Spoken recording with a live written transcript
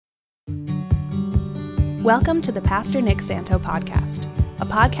Welcome to the Pastor Nick Santo podcast, a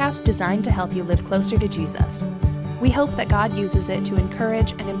podcast designed to help you live closer to Jesus. We hope that God uses it to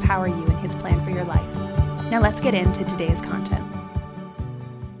encourage and empower you in his plan for your life. Now let's get into today's content.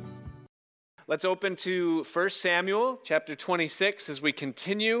 Let's open to 1 Samuel chapter 26 as we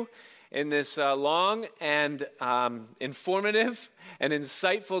continue in this long and informative and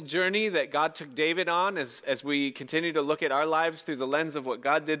insightful journey that God took David on as we continue to look at our lives through the lens of what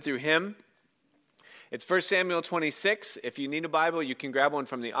God did through him. It's 1 Samuel 26. If you need a Bible, you can grab one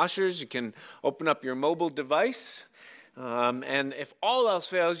from the ushers. You can open up your mobile device. And if all else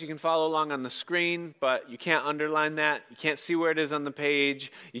fails, you can follow along on the screen, but you can't underline that. You can't see where it is on the page.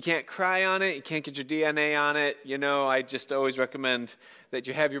 You can't cry on it. You can't get your DNA on it. You know, I just always recommend that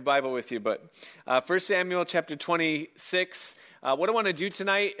you have your Bible with you. But 1 Samuel chapter 26, what I want to do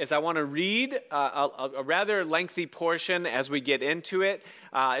tonight is I want to read a rather lengthy portion as we get into it.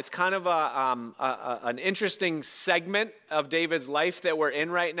 It's kind of an interesting segment of David's life that we're in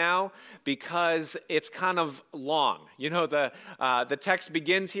right now because it's kind of long. You know, the text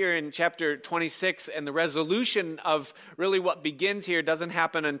begins here in chapter 26, and the resolution of really what begins here doesn't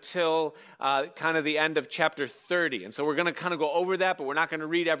happen until kind of the end of chapter 30. And so we're going to kind of go over that, but we're not going to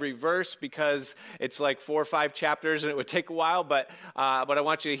read every verse because it's like 4 or 5 chapters and it would take a while, but I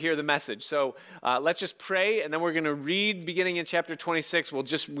want you to hear the message. So let's just pray, and then we're going to read beginning in chapter 26.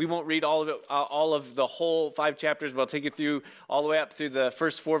 We won't read all of it, all of the whole 5 chapters, but I'll take you through all the way up through the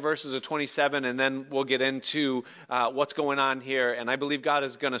first 4 verses of 27, and then we'll get into what's going on here. And I believe God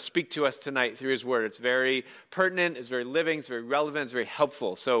is going to speak to us tonight through his word. It's very pertinent, it's very living, it's very relevant, it's very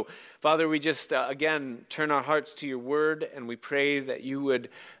helpful. So, Father, we just, again, turn our hearts to your word, and we pray that you would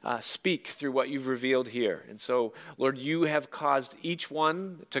speak through what you've revealed here. And so, Lord, you have caused each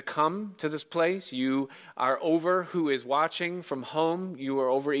one to come to this place. You are over who is watching from home. You are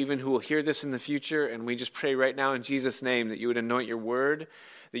over even who will hear this in the future. And we just pray right now in Jesus' name that you would anoint your word,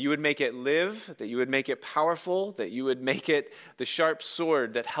 that you would make it live, that you would make it powerful, that you would make it the sharp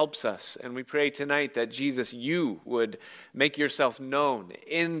sword that helps us. And we pray tonight that, Jesus, you would make yourself known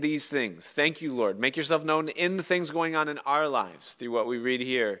in these things. Thank you, Lord. Make yourself known in the things going on in our lives through what we read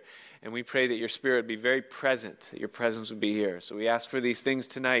here. And we pray that your Spirit would be very present, that your presence would be here. So we ask for these things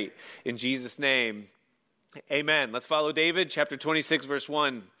tonight in Jesus' name. Amen. Let's follow David, chapter 26, verse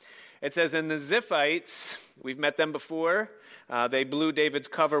 1. It says, "And the Ziphites," we've met them before. They blew David's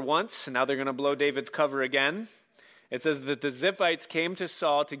cover once, and now they're going to blow David's cover again. It says that the Ziphites came to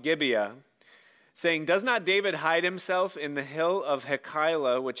Saul to Gibeah, saying, "Does not David hide himself in the hill of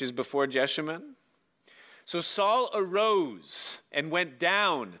Hachilah, which is before Jeshimon?" So Saul arose and went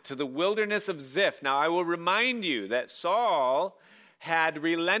down to the wilderness of Ziph. Now I will remind you that Saul had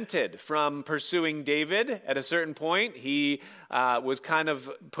relented from pursuing David at a certain point. He was kind of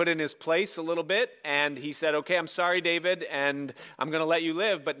put in his place a little bit, and he said, "Okay, I'm sorry, David, and I'm going to let you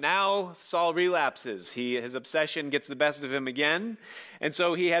live." But now Saul relapses. His obsession gets the best of him again. And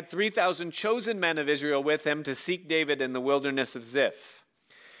so he had 3,000 chosen men of Israel with him to seek David in the wilderness of Ziph.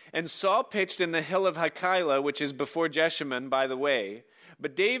 And Saul pitched in the hill of Hachilah, which is before Jeshimon, by the way.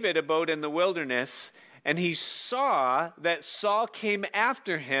 But David abode in the wilderness, and he saw that Saul came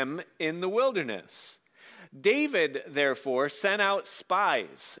after him in the wilderness. David, therefore, sent out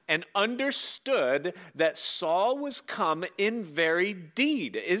spies and understood that Saul was come in very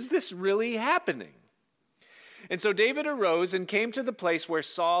deed. Is this really happening? And so David arose and came to the place where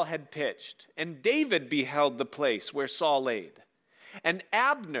Saul had pitched. And David beheld the place where Saul laid. And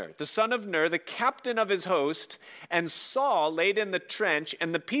Abner, the son of Ner, the captain of his host, and Saul laid in the trench,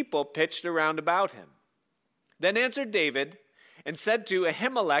 and the people pitched around about him. Then answered David and said to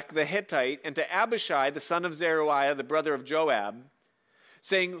Ahimelech the Hittite and to Abishai the son of Zeruiah, the brother of Joab,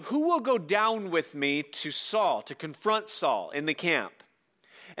 saying, "Who will go down with me to Saul, to confront Saul in the camp?"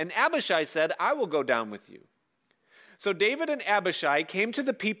 And Abishai said, "I will go down with you." So David and Abishai came to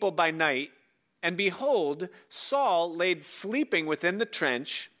the people by night, and behold, Saul laid sleeping within the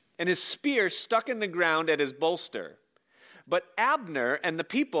trench, and his spear stuck in the ground at his bolster. But Abner and the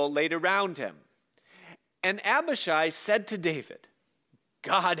people laid around him. And Abishai said to David,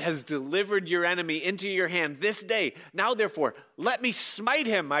 "God has delivered your enemy into your hand this day. Now therefore, let me smite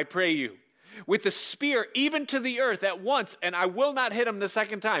him, I pray you, with the spear even to the earth at once, and I will not hit him the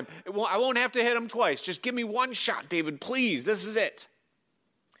second time. I won't have to hit him twice. Just give me one shot, David, please. This is it."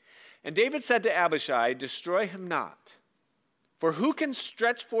 And David said to Abishai, "Destroy him not. For who can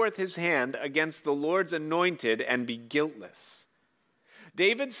stretch forth his hand against the Lord's anointed and be guiltless?"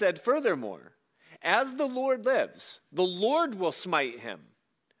 David said furthermore, "As the Lord lives, the Lord will smite him,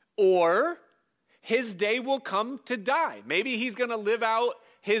 or his day will come to die." Maybe he's going to live out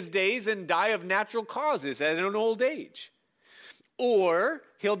his days and die of natural causes at an old age. Or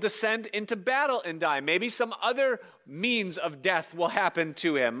he'll descend into battle and die. Maybe some other means of death will happen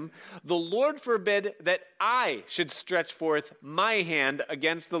to him. The Lord forbid that I should stretch forth my hand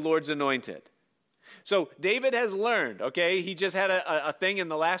against the Lord's anointed. So David has learned, okay? He just had a thing in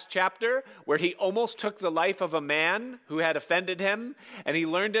the last chapter where he almost took the life of a man who had offended him. And he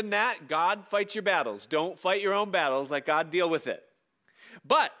learned in that, God fights your battles. Don't fight your own battles. Let God deal with it.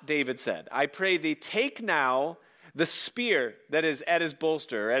 But, David said, I pray thee, take now the spear that is at his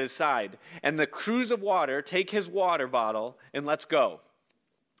bolster, at his side, and the cruse of water, take his water bottle, and let's go.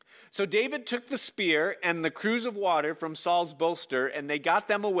 So David took the spear and the cruse of water from Saul's bolster, and they got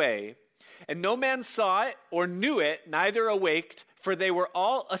them away. And no man saw it or knew it, neither awaked, for they were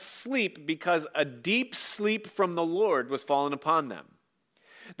all asleep, because a deep sleep from the Lord was fallen upon them.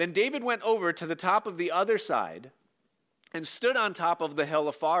 Then David went over to the top of the other side, and stood on top of the hill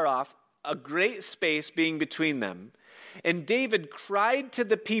afar off, a great space being between them. And David cried to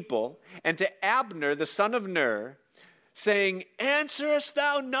the people and to Abner, the son of Ner, saying, Answerest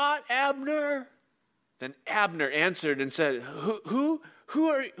thou not, Abner? Then Abner answered and said, Who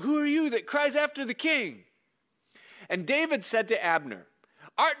are you that cries after the king? And David said to Abner,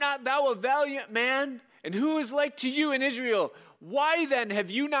 Art not thou a valiant man? And who is like to you in Israel? Why then have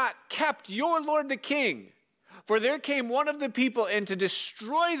you not kept your lord the king? For there came one of the people in to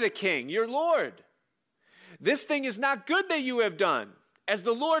destroy the king, your lord. This thing is not good that you have done. As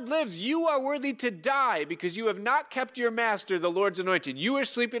the Lord lives, you are worthy to die, because you have not kept your master, the Lord's anointed. You were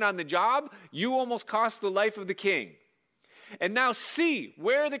sleeping on the job. You almost cost the life of the king. And now see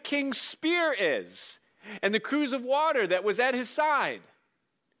where the king's spear is, and the cruse of water that was at his side.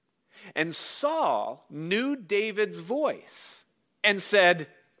 And Saul knew David's voice and said,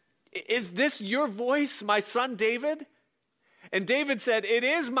 Is this your voice, my son David? And David said, It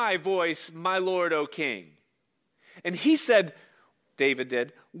is my voice, my lord, O king. And he said, David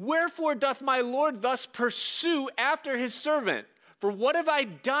did, Wherefore doth my lord thus pursue after his servant? For what have I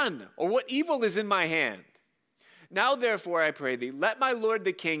done, or what evil is in my hand? Now therefore, I pray thee, let my lord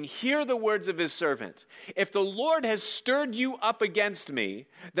the king hear the words of his servant. If the Lord has stirred you up against me,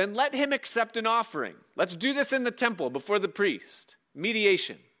 then let him accept an offering. Let's do this in the temple before the priest.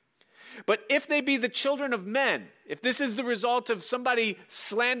 Mediation. But if they be the children of men, if this is the result of somebody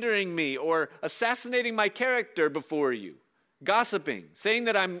slandering me or assassinating my character before you, gossiping, saying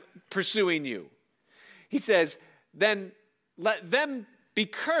that I'm pursuing you, he says, then let them be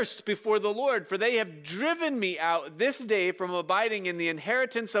cursed before the Lord, for they have driven me out this day from abiding in the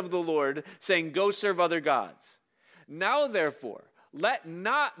inheritance of the Lord, saying, Go serve other gods. Now therefore, let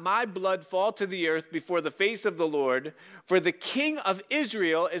not my blood fall to the earth before the face of the Lord, for the king of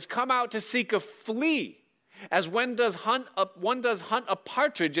Israel is come out to seek a flea, as one does hunt a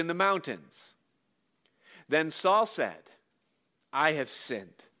partridge in the mountains. Then Saul said, I have sinned.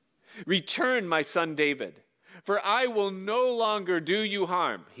 Return, my son David, for I will no longer do you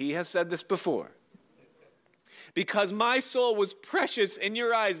harm. He has said this before. Because my soul was precious in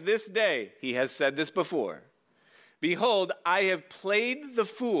your eyes this day. He has said this before. Behold, I have played the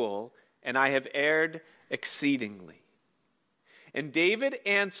fool, and I have erred exceedingly. And David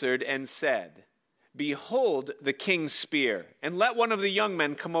answered and said, Behold the king's spear, and let one of the young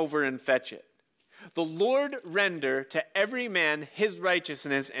men come over and fetch it. The Lord render to every man his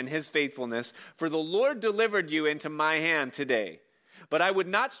righteousness and his faithfulness, for the Lord delivered you into my hand today. But I would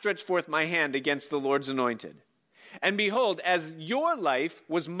not stretch forth my hand against the Lord's anointed. And behold, as your life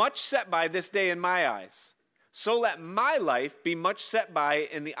was much set by this day in my eyes, so let my life be much set by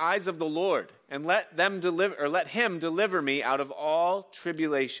in the eyes of the Lord, and let him deliver me out of all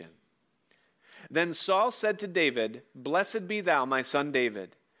tribulation. Then Saul said to David, Blessed be thou, my son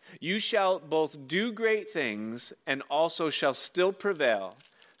David. You shall both do great things, and also shall still prevail.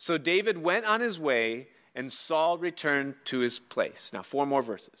 So David went on his way, and Saul returned to his place. Now 4 more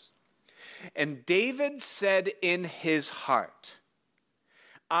verses. And David said in his heart,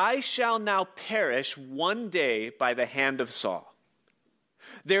 I shall now perish one day by the hand of Saul.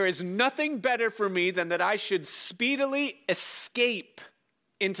 There is nothing better for me than that I should speedily escape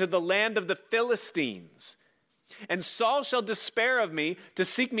into the land of the Philistines. And Saul shall despair of me to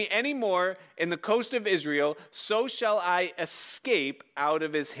seek me any more in the coast of Israel, so shall I escape out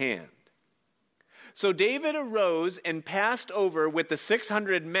of his hand. So David arose and passed over with the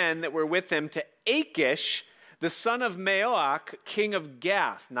 600 men that were with him to Achish, the son of Maoch, king of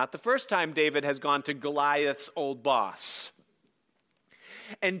Gath. Not the first time David has gone to Goliath's old boss.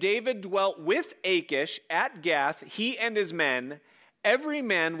 And David dwelt with Achish at Gath, he and his men, every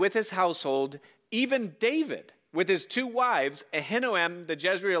man with his household, even David with his 2 wives, Ahinoam the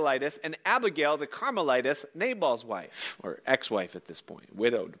Jezreelitess and Abigail the Carmelitess, Nabal's wife, or ex-wife at this point,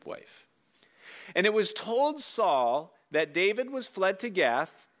 widowed wife. And it was told Saul that David was fled to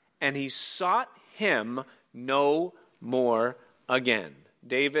Gath, and he sought him no more again.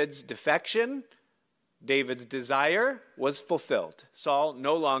 David's defection, David's desire was fulfilled. Saul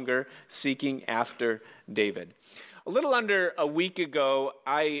no longer seeking after David. A little under a week ago,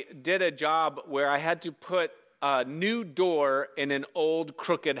 I did a job where I had to put a new door in an old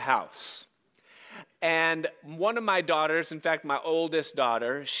crooked house. And one of my daughters, in fact, my oldest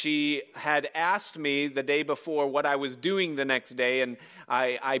daughter, she had asked me the day before what I was doing the next day, and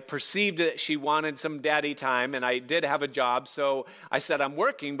I perceived that she wanted some daddy time, and I did have a job, so I said, I'm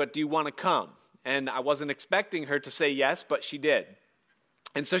working, but do you want to come? And I wasn't expecting her to say yes, but she did.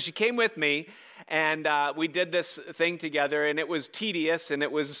 And so she came with me, and we did this thing together, and it was tedious, and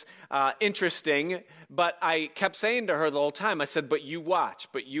it was interesting, but I kept saying to her the whole time, I said, but you watch,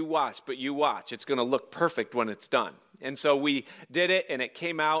 but you watch, but you watch. It's going to look perfect when it's done. And so we did it, and it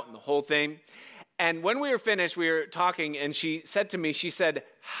came out, and the whole thing. And when we were finished, we were talking, and she said to me, she said,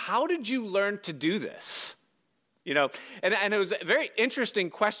 how did you learn to do this? You know, and it was a very interesting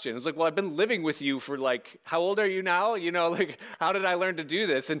question. It was like, well, I've been living with you for like, how old are you now? You know, like, how did I learn to do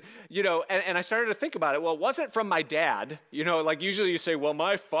this? And, you know, and I started to think about it. Well, it wasn't from my dad. You know, like usually you say, well,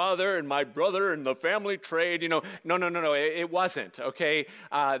 my father and my brother and the family trade, you know. No, it wasn't, okay?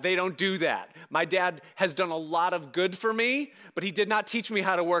 They don't do that. My dad has done a lot of good for me, but he did not teach me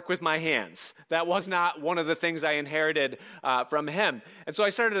how to work with my hands. That was not one of the things I inherited from him. And so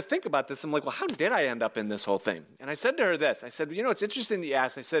I started to think about this. I'm like, well, how did I end up in this whole thing? And I said to her this, I said, you know, it's interesting that you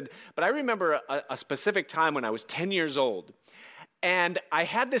asked. I said, but I remember a specific time when I was 10 years old, and I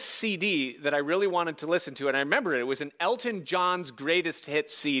had this CD that I really wanted to listen to, and I remember it was an Elton John's Greatest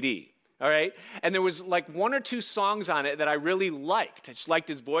Hits CD, all right? And there was like 1 or 2 songs on it that I really liked. I just liked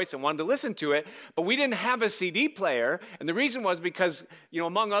his voice and wanted to listen to it, but we didn't have a CD player, and the reason was because, you know,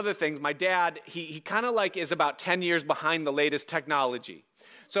 among other things, my dad, he kind of like is about 10 years behind the latest technology.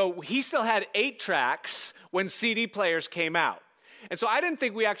 So he still had 8 tracks when CD players came out. And so I didn't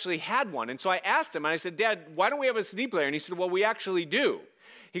think we actually had one. And so I asked him, and I said, Dad, why don't we have a CD player? And he said, well, we actually do.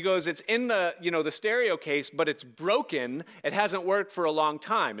 He goes, it's in the, you know, the stereo case, but it's broken. It hasn't worked for a long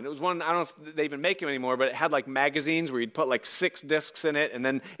time. And it was one, I don't know if they even make them anymore, but it had like magazines where you'd put like 6 discs in it, and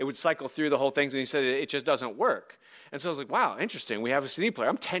then it would cycle through the whole thing. And he said, it just doesn't work. And so I was like, wow, interesting. We have a CD player.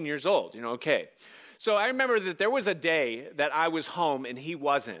 I'm 10 years old, you know, okay. So I remember that there was a day that I was home and he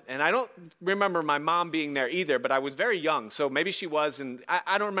wasn't. And I don't remember my mom being there either, but I was very young, so maybe she was, and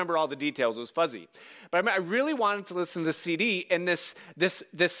I don't remember all the details. It was fuzzy. But I really wanted to listen to the CD, and this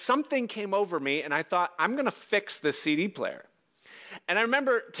something came over me, and I thought, I'm going to fix this CD player. And I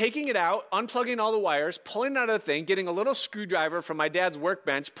remember taking it out, unplugging all the wires, pulling out of the thing, getting a little screwdriver from my dad's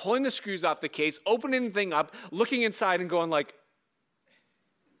workbench, pulling the screws off the case, opening the thing up, looking inside and going like,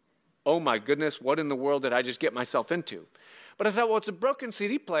 oh my goodness, what in the world did I just get myself into? But I thought, well, it's a broken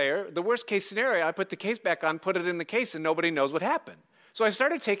CD player. The worst case scenario, I put the case back on, put it in the case, and nobody knows what happened. So I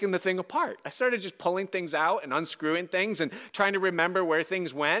started taking the thing apart. I started just pulling things out and unscrewing things and trying to remember where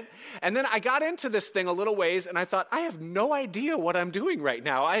things went. And then I got into this thing a little ways, and I thought, I have no idea what I'm doing right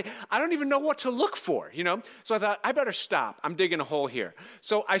now. I don't even know what to look for, you know? So I thought, I better stop. I'm digging a hole here.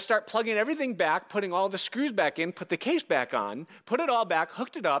 So I start plugging everything back, putting all the screws back in, put the case back on, put it all back,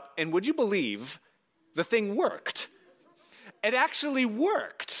 hooked it up, and would you believe the thing worked? It actually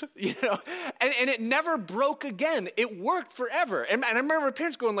worked, you know, and it never broke again. It worked forever. And I remember my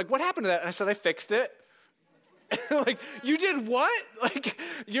parents going like, what happened to that? And I said, I fixed it. Like, you did what? Like,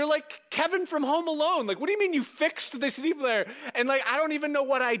 you're like Kevin from Home Alone. Like, what do you mean you fixed the CD player? And like, I don't even know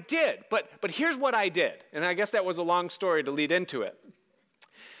what I did. But here's what I did. And I guess that was a long story to lead into it.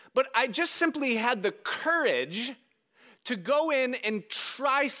 But I just simply had the courage to go in and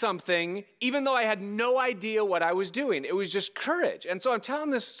try something, even though I had no idea what I was doing. It was just courage. And so I'm telling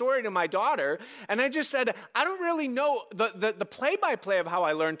this story to my daughter, and I just said, I don't really know the play-by-play of how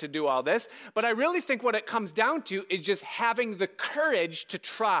I learned to do all this, but I really think what it comes down to is just having the courage to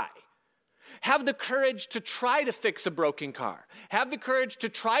try. Have the courage to try to fix a broken car. Have the courage to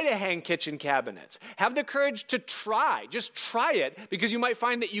try to hang kitchen cabinets. Have the courage to try. Just try it, because you might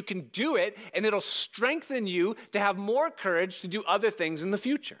find that you can do it, and it'll strengthen you to have more courage to do other things in the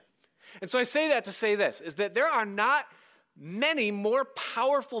future. And so I say that to say this, is that there are not many more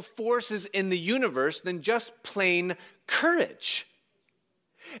powerful forces in the universe than just plain courage.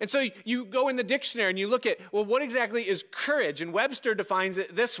 And so you go in the dictionary and you look at, well, what exactly is courage? And Webster defines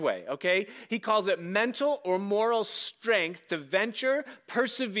it this way, okay? He calls it mental or moral strength to venture,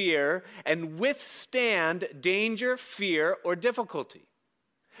 persevere, and withstand danger, fear, or difficulty.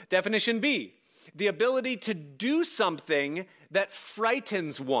 Definition B, the ability to do something that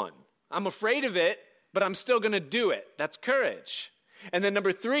frightens one. I'm afraid of it, but I'm still going to do it. That's courage. And then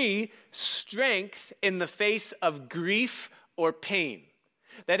number 3, strength in the face of grief or pain.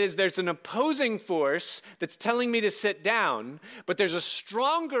 That is, there's an opposing force that's telling me to sit down, but there's a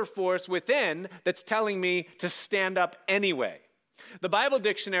stronger force within that's telling me to stand up anyway. The Bible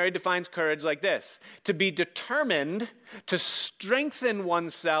dictionary defines courage like this: to be determined to strengthen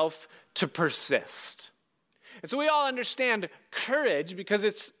oneself to persist. And so we all understand courage because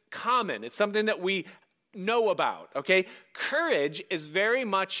it's common. It's something that we know about, okay? Courage is very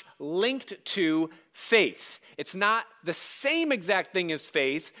much linked to faith. It's not the same exact thing as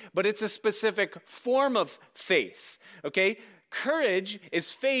faith, but it's a specific form of faith, okay? Courage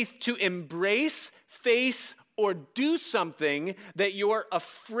is faith to embrace, face, or do something that you're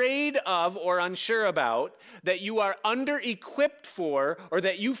afraid of or unsure about, that you are under-equipped for, or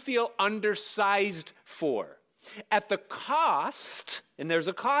that you feel undersized for. At the cost, and there's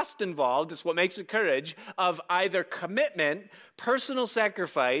a cost involved, it's what makes it courage, of either commitment, personal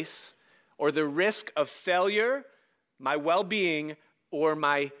sacrifice, or the risk of failure, my well-being, or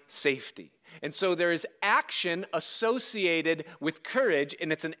my safety. And so there is action associated with courage,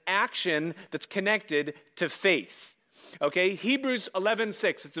 and it's an action that's connected to faith. Okay, Hebrews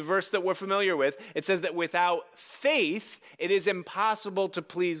 11:6, it's a verse that we're familiar with. It says that without faith, it is impossible to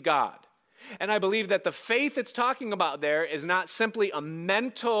please God. And I believe that the faith it's talking about there is not simply a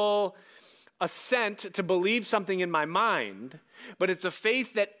mental assent to believe something in my mind, but it's a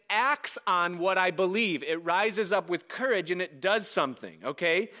faith that acts on what I believe. It rises up with courage and it does something,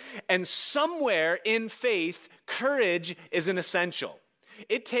 okay? And somewhere in faith, courage is an essential.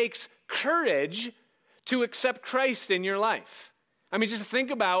 It takes courage to accept Christ in your life. I mean, just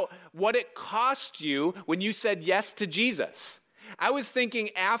think about what it cost you when you said yes to Jesus. I was thinking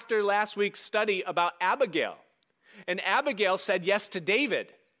after last week's study about Abigail. And Abigail said yes to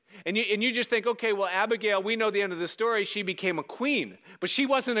David. And you just think, okay, well, Abigail, we know the end of the story. She became a queen. But she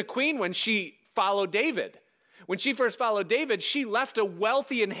wasn't a queen when she followed David. When she first followed David, she left a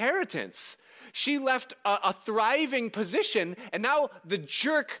wealthy inheritance. She left a thriving position. And now the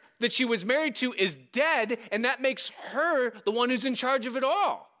jerk that she was married to is dead. And that makes her the one who's in charge of it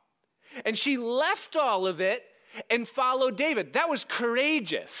all. And she left all of it and followed David. That was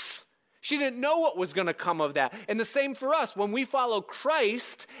courageous. She didn't know what was going to come of that. And the same for us. When we follow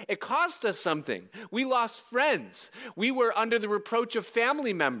Christ, it cost us something. We lost friends. We were under the reproach of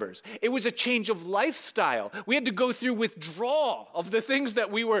family members. It was a change of lifestyle. We had to go through withdrawal of the things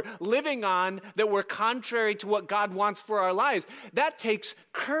that we were living on that were contrary to what God wants for our lives. That takes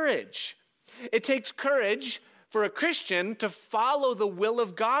courage. It takes courage for a Christian to follow the will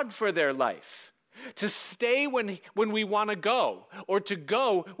of God for their life. To stay when we want to go, or to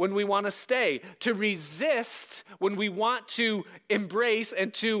go when we want to stay, to resist when we want to embrace,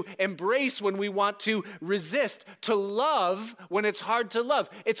 and to embrace when we want to resist, to love when it's hard to love.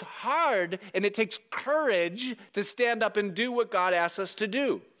 It's hard, and it takes courage to stand up and do what God asks us to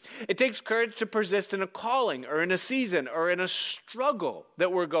do. It takes courage to persist in a calling, or in a season, or in a struggle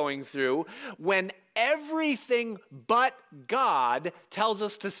that we're going through when everything but God tells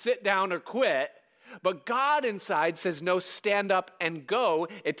us to sit down or quit. But God inside says, no, stand up and go.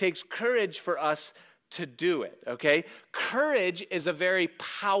 It takes courage for us to do it, okay? Courage is a very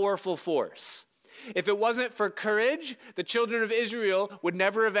powerful force. If it wasn't for courage, the children of Israel would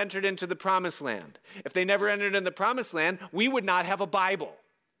never have entered into the promised land. If they never entered in the promised land, we would not have a Bible.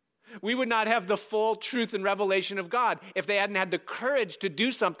 We would not have the full truth and revelation of God if they hadn't had the courage to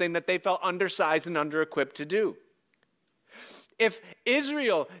do something that they felt undersized and under-equipped to do. If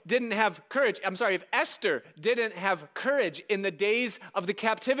Esther didn't have courage in the days of the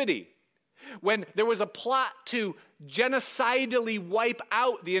captivity, when there was a plot to genocidally wipe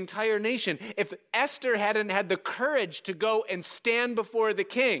out the entire nation, if Esther hadn't had the courage to go and stand before the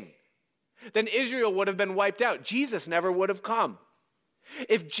king, then Israel would have been wiped out. Jesus never would have come.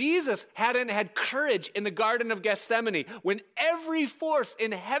 If Jesus hadn't had courage in the Garden of Gethsemane, when every force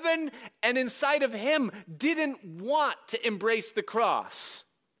in heaven and inside of him didn't want to embrace the cross,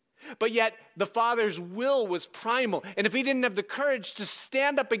 but yet the Father's will was primal, and if he didn't have the courage to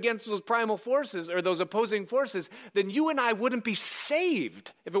stand up against those primal forces or those opposing forces, then you and I wouldn't be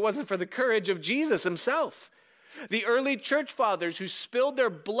saved if it wasn't for the courage of Jesus himself. The early church fathers who spilled their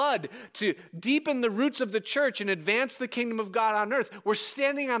blood to deepen the roots of the church and advance the kingdom of God on earth were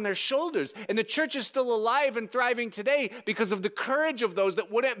standing on their shoulders. And the church is still alive and thriving today because of the courage of those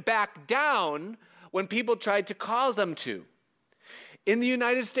that wouldn't back down when people tried to cause them to. In the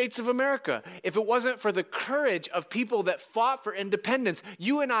United States of America, if it wasn't for the courage of people that fought for independence,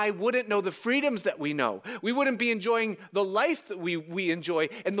 you and I wouldn't know the freedoms that we know. We wouldn't be enjoying the life that we enjoy,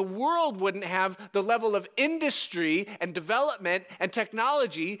 and the world wouldn't have the level of industry and development and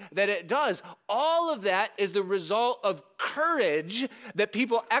technology that it does. All of that is the result of courage that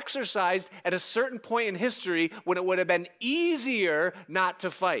people exercised at a certain point in history when it would have been easier not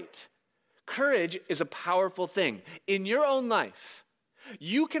to fight. Courage is a powerful thing. In your own life,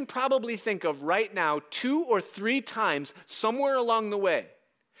 you can probably think of right now 2 or 3 times somewhere along the way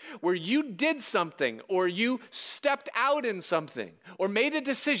where you did something or you stepped out in something or made a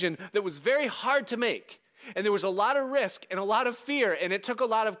decision that was very hard to make. And there was a lot of risk and a lot of fear and it took a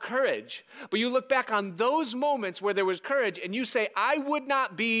lot of courage. But you look back on those moments where there was courage and you say, I would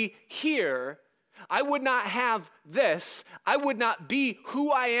not be here. I would not have this. I would not be who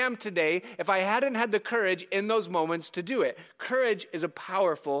I am today if I hadn't had the courage in those moments to do it. Courage is a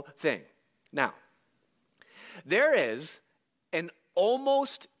powerful thing. Now, there is an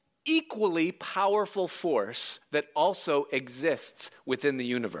almost equally powerful force that also exists within the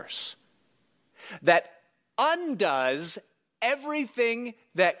universe that undoes everything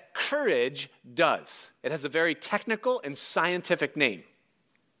that courage does. It has a very technical and scientific name.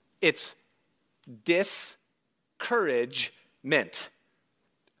 It's discouragement.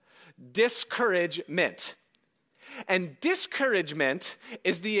 Discouragement. And discouragement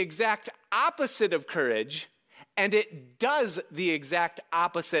is the exact opposite of courage, and it does the exact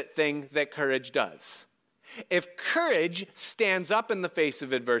opposite thing that courage does. If courage stands up in the face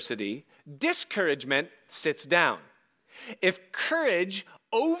of adversity, discouragement sits down. If courage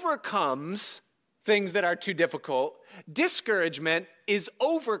overcomes things that are too difficult, discouragement is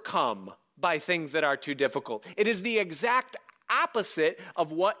overcome by things that are too difficult. It is the exact opposite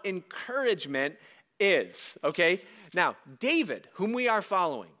of what encouragement is, okay? Now, David, whom we are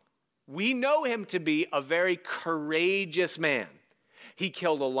following, we know him to be a very courageous man. He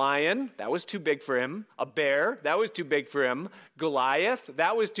killed a lion, that was too big for him. A bear, that was too big for him. Goliath,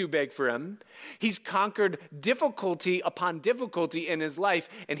 that was too big for him. He's conquered difficulty upon difficulty in his life,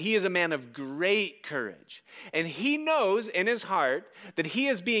 and he is a man of great courage. And he knows in his heart that he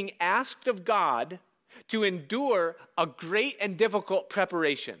is being asked of God to endure a great and difficult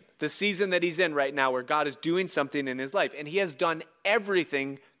preparation, the season that he's in right now where God is doing something in his life, and he has done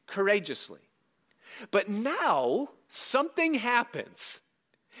everything courageously. But now, something happens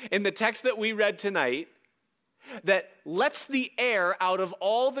in the text that we read tonight that lets the air out of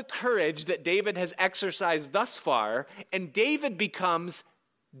all the courage that David has exercised thus far, and David becomes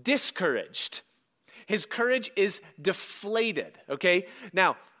discouraged. His courage is deflated, okay?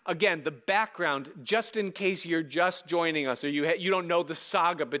 Now, again, the background, just in case you're just joining us or you don't know the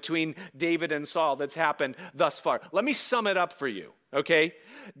saga between David and Saul that's happened thus far. Let me sum it up for you, okay?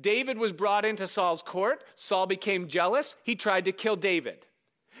 David was brought into Saul's court. Saul became jealous. He tried to kill David.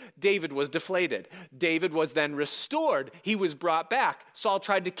 David was deflated. David was then restored. He was brought back. Saul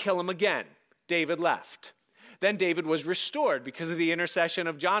tried to kill him again. David left. Then David was restored because of the intercession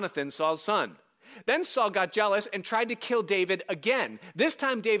of Jonathan, Saul's son. Then Saul got jealous and tried to kill David again. This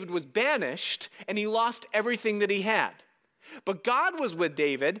time David was banished and he lost everything that he had. But God was with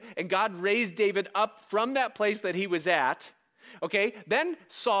David and God raised David up from that place that he was at. Okay, then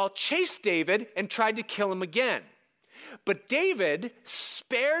Saul chased David and tried to kill him again. But David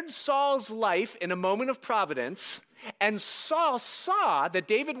spared Saul's life in a moment of providence, and Saul saw that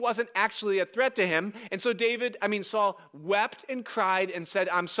David wasn't actually a threat to him. And so Saul wept and cried and said,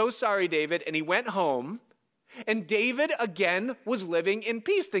 "I'm so sorry, David." And he went home. And David again was living in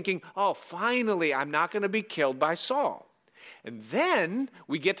peace, thinking, "Oh, finally, I'm not going to be killed by Saul." And then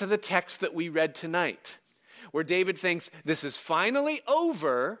we get to the text that we read tonight, where David thinks this is finally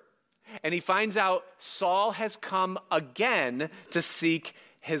over, and he finds out Saul has come again to seek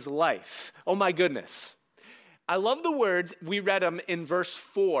his life. Oh my goodness. I love the words, we read them in verse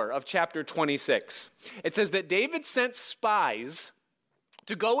 4 of chapter 26. It says that David sent spies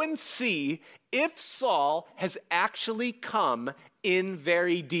to go and see if Saul has actually come in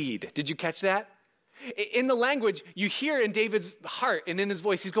very deed. Did you catch that? In the language, you hear in David's heart and in his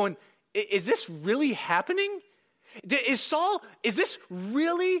voice, he's going, is this really happening? Is this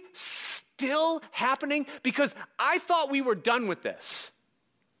really still happening? Because I thought we were done with this.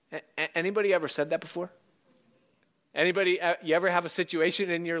 Anybody ever said that before? Anybody, you ever have a situation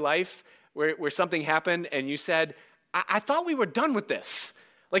in your life where something happened and you said, I thought we were done with this.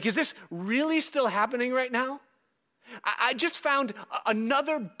 Like, is this really still happening right now? I just found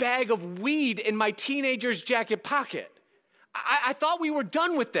another bag of weed in my teenager's jacket pocket. I thought we were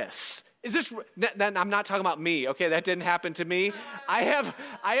done with this. Is this, I'm not talking about me, okay? That didn't happen to me. I have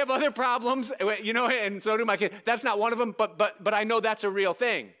other problems, and so do my kids. That's not one of them, but I know that's a real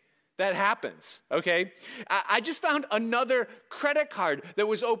thing. That happens, okay? I just found another credit card that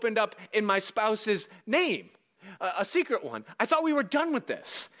was opened up in my spouse's name, a secret one. I thought we were done with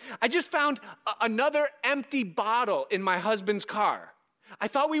this. I just found another empty bottle in my husband's car. I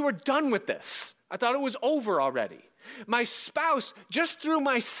thought we were done with this. I thought it was over already. My spouse just threw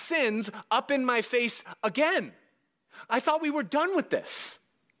my sins up in my face again. I thought we were done with this.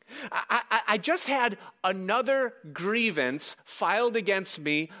 I just had another grievance filed against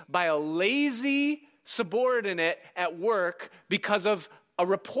me by a lazy subordinate at work because of a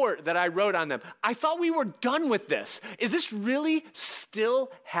report that I wrote on them. I thought we were done with this. Is this really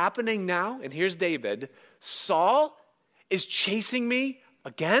still happening now? And here's David. Saul is chasing me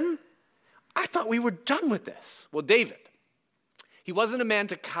again? I thought we were done with this. Well, David, he wasn't a man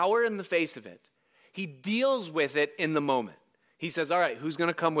to cower in the face of it. He deals with it in the moment. He says, all right, who's going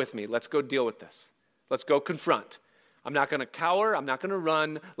to come with me? Let's go deal with this. Let's go confront. I'm not going to cower. I'm not going to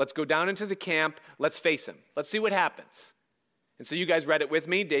run. Let's go down into the camp. Let's face him. Let's see what happens. And so you guys read it with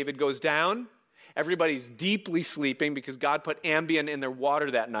me. David goes down. Everybody's deeply sleeping because God put Ambien in their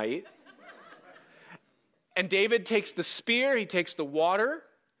water that night. And David takes the spear. He takes the water.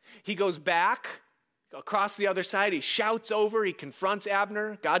 He goes back across the other side. He shouts over. He confronts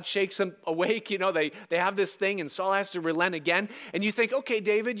Abner. God shakes him awake. They have this thing, and Saul has to relent again. And you think, okay,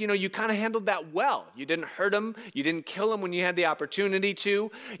 David, you kind of handled that well. You didn't hurt him. You didn't kill him when you had the opportunity to.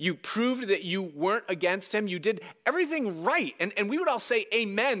 You proved that you weren't against him. You did everything right. And we would all say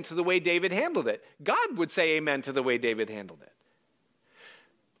amen to the way David handled it. God would say amen to the way David handled it.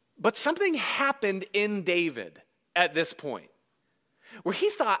 But something happened in David at this point, where he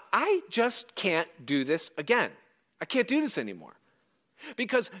thought, I just can't do this again. I can't do this anymore.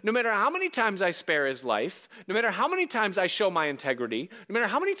 Because no matter how many times I spare his life, no matter how many times I show my integrity, no matter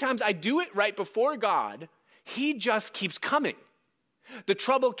how many times I do it right before God, he just keeps coming. The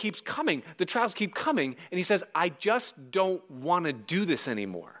trouble keeps coming. The trials keep coming. And he says, I just don't want to do this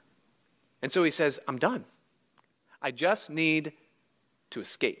anymore. And so he says, I'm done. I just need to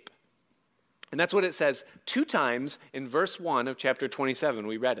escape. And that's what it says 2 times in verse 1 of chapter 27.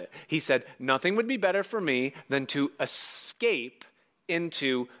 We read it. He said, nothing would be better for me than to escape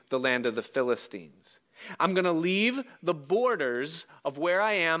into the land of the Philistines. I'm going to leave the borders of where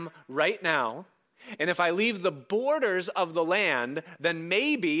I am right now. And if I leave the borders of the land, then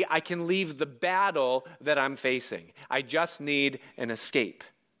maybe I can leave the battle that I'm facing. I just need an escape.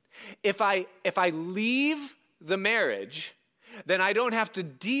 If I leave the marriage, then I don't have to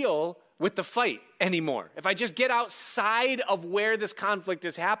deal with the fight anymore. If I just get outside of where this conflict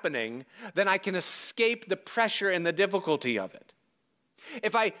is happening, then I can escape the pressure and the difficulty of it.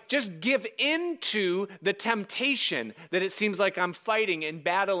 If I just give into the temptation that it seems like I'm fighting and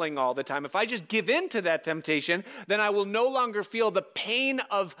battling all the time, if I just give into that temptation, then I will no longer feel the pain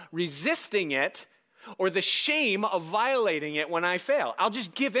of resisting it or the shame of violating it when I fail. I'll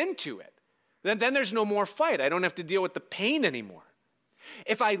just give into it. Then there's no more fight. I don't have to deal with the pain anymore.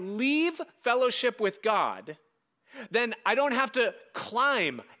 If I leave fellowship with God, then I don't have to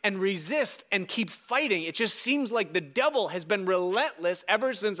climb and resist and keep fighting. It just seems like the devil has been relentless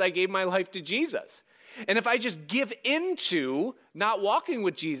ever since I gave my life to Jesus. And if I just give into not walking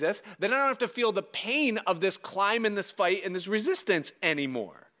with Jesus, then I don't have to feel the pain of this climb and this fight and this resistance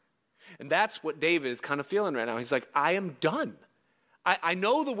anymore. And that's what David is kind of feeling right now. He's like, I am done. I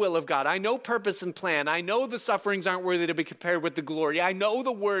know the will of God. I know purpose and plan. I know the sufferings aren't worthy to be compared with the glory. I know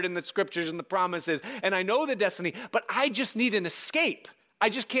the word and the scriptures and the promises, and I know the destiny, but I just need an escape. I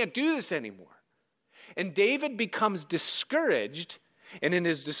just can't do this anymore. And David becomes discouraged, and in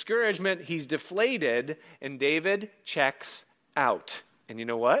his discouragement, he's deflated, and David checks out. And you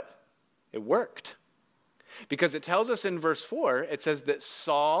know what? It worked. Because it tells us in verse 4, it says that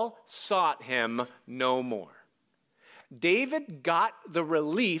Saul sought him no more. David got the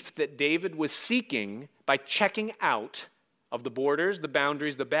relief that David was seeking by checking out of the borders, the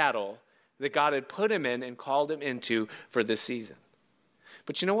boundaries, the battle that God had put him in and called him into for this season.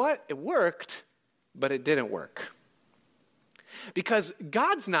 But you know what? It worked, but it didn't work. Because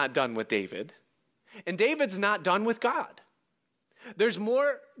God's not done with David, and David's not done with God. There's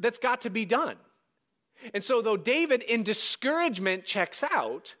more that's got to be done. And so though David in discouragement checks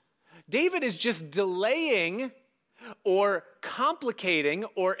out, David is just delaying or complicating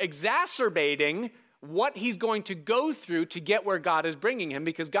or exacerbating what he's going to go through to get where God is bringing him,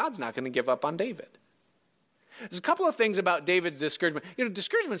 because God's not going to give up on David. There's a couple of things about David's discouragement.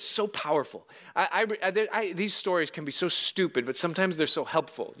 Discouragement is so powerful. These stories can be so stupid, but sometimes they're so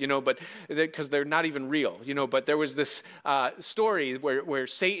helpful, but because they're not even real, But there was this story where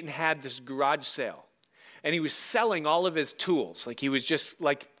Satan had this garage sale, and he was selling all of his tools. Like he was just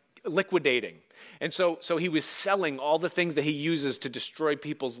like liquidating. And so he was selling all the things that he uses to destroy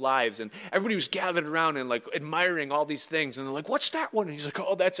people's lives. And everybody was gathered around and like admiring all these things. And they're like, what's that one? And he's like,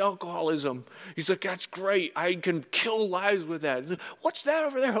 oh, that's alcoholism. He's like, that's great. I can kill lives with that. Like, what's that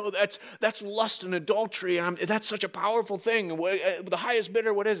over there? Oh, that's lust and adultery. And that's such a powerful thing. The highest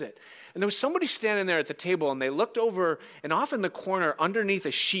bidder, what is it? And there was somebody standing there at the table, and they looked over, and off in the corner underneath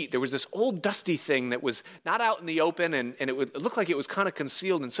a sheet, there was this old dusty thing that was not out in the open, and it looked like it was kind of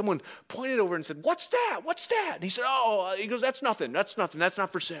concealed. And someone pointed over and said, what's that? What's that? And he said, he goes, that's nothing. That's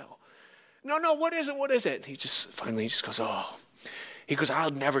not for sale. No, what is it? What is it? And he just goes, he goes,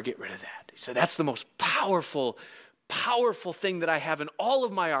 I'll never get rid of that. He said, that's the most powerful thing that I have in all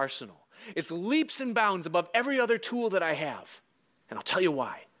of my arsenal. It's leaps and bounds above every other tool that I have. And I'll tell you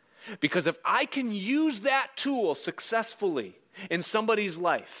why. Because if I can use that tool successfully in somebody's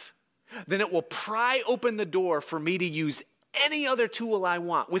life, then it will pry open the door for me to use any other tool I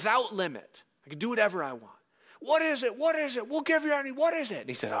want without limit. I can do whatever I want. What is it? What is it? We'll give you any. What is it? And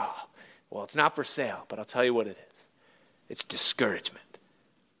he said, well, it's not for sale, but I'll tell you what it is. It's discouragement.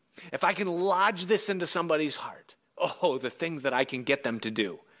 If I can lodge this into somebody's heart, the things that I can get them to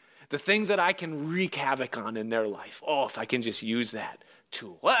do, the things that I can wreak havoc on in their life. If I can just use that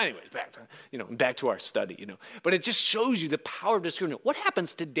tool. Well, anyways, back to our study, But it just shows you the power of discouragement. What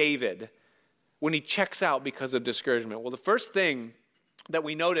happens to David when he checks out because of discouragement? Well, the first thing that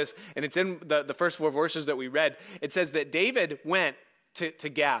we notice, and it's in the first 4 verses that we read, it says that David went to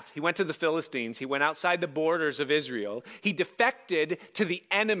Gath. He went to the Philistines. He went outside the borders of Israel. He defected to the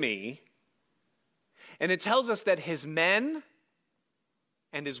enemy. And it tells us that his men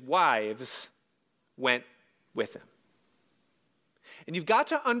and his wives went with him. And you've got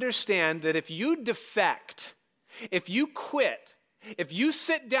to understand that if you defect, if you quit, if you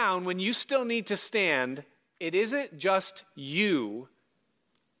sit down when you still need to stand, it isn't just you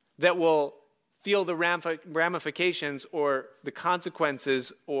that will feel the ramifications or the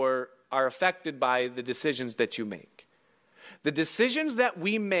consequences or are affected by the decisions that you make. The decisions that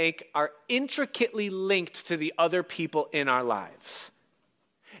we make are intricately linked to the other people in our lives.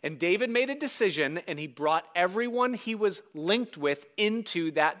 And David made a decision, and he brought everyone he was linked with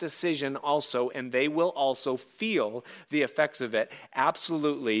into that decision also, and they will also feel the effects of it.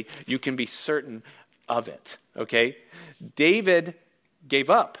 Absolutely, you can be certain of it, okay? David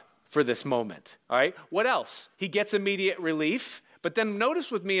gave up for this moment, all right? What else? He gets immediate relief, but then notice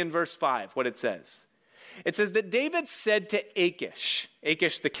with me in verse 5 what it says. It says that David said to Achish,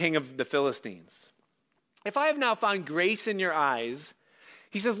 the king of the Philistines, if I have now found grace in your eyes,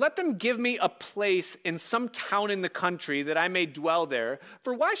 he says, let them give me a place in some town in the country that I may dwell there.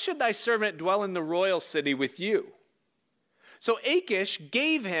 For why should thy servant dwell in the royal city with you? So Achish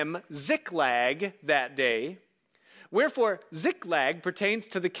gave him Ziklag that day. Wherefore Ziklag pertains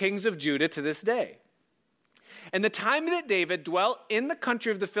to the kings of Judah to this day. And the time that David dwelt in the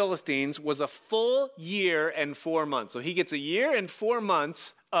country of the Philistines was a full year and 4 months. So he gets a year and 4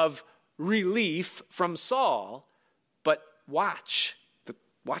 months of relief from Saul. But watch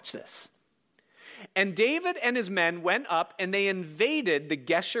this. And David and his men went up, and they invaded the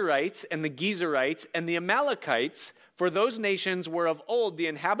Geshurites and the Gezerites and the Amalekites, for those nations were of old the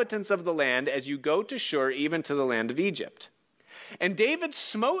inhabitants of the land, as you go to Shur, even to the land of Egypt. And David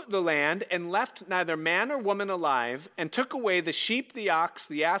smote the land and left neither man or woman alive, and took away the sheep, the ox,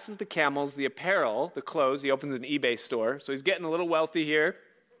 the asses, the camels, the apparel, the clothes. He opens an eBay store, so he's getting a little wealthy here.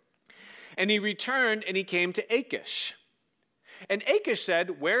 And he returned, and he came to Achish. And Achish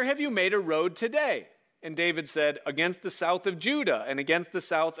said, where have you made a road today? And David said, against the south of Judah, and against the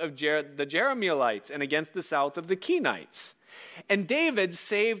south of the Jerahmeelites, and against the south of the Kenites. And David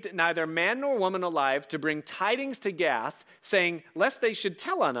saved neither man nor woman alive to bring tidings to Gath, saying, lest they should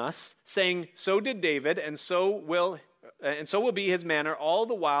tell on us, saying, so did David, and so will be his manner all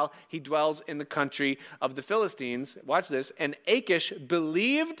the while he dwells in the country of the Philistines. Watch this. And Achish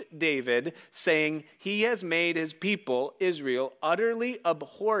believed David, saying, he has made his people, Israel, utterly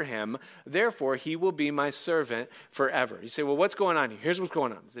abhor him. Therefore, he will be my servant forever. You say, well, what's going on here? Here's what's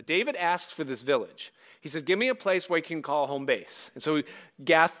going on. That David asks for this village. He says, give me a place where you can call home base. And so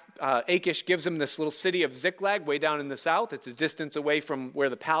Achish gives him this little city of Ziklag way down in the south. It's a distance away from where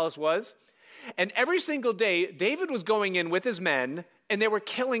the palace was. And every single day, David was going in with his men, and they were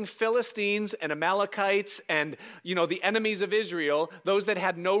killing Philistines and Amalekites and, the enemies of Israel, those that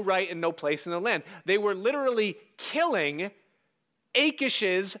had no right and no place in the land. They were literally killing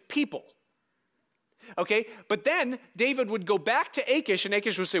Achish's people. Okay, but then David would go back to Achish, and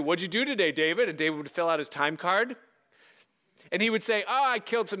Achish would say, "What'd you do today, David?" And David would fill out his time card. And he would say, "I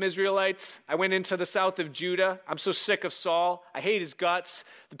killed some Israelites. I went into the south of Judah. I'm so sick of Saul. I hate his guts.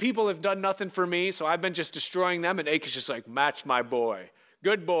 The people have done nothing for me, so I've been just destroying them." And Achish is like, "Match my boy.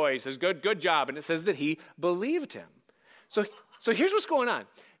 Good boy." He says, good job. And it says that he believed him. So here's what's going on.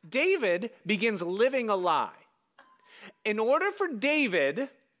 David begins living a lie. In order for David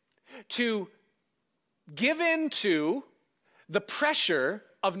to give in to the pressure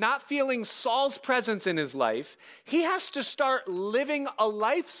of not feeling Saul's presence in his life, he has to start living a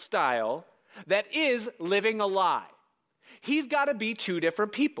lifestyle that is living a lie. He's got to be two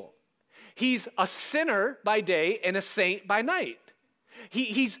different people. He's a sinner by day and a saint by night.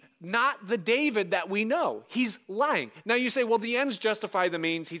 He's not the David that we know. He's lying. Now you say, well, the ends justify the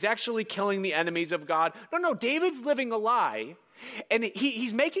means. He's actually killing the enemies of God. No, David's living a lie, and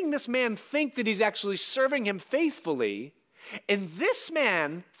he's making this man think that he's actually serving him faithfully. And this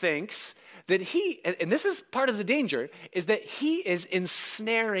man thinks that and this is part of the danger, is that he is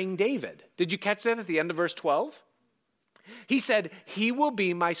ensnaring David. Did you catch that at the end of verse 12? He said, "He will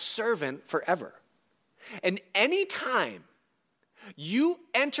be my servant forever." And any time you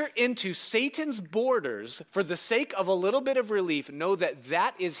enter into Satan's borders for the sake of a little bit of relief, know that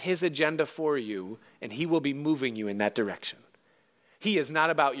that is his agenda for you, and he will be moving you in that direction. He is not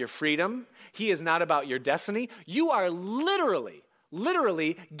about your freedom. He is not about your destiny. You are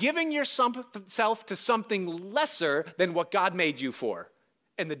literally giving yourself to something lesser than what God made you for.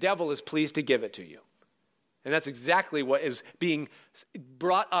 And the devil is pleased to give it to you. And that's exactly what is being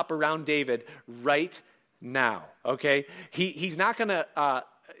brought up around David right now, okay? He's not going to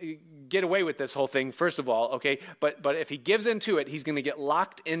get away with this whole thing, first of all, okay? But if he gives into it, he's going to get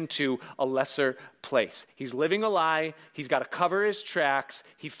locked into a lesser place. He's living a lie. He's got to cover his tracks.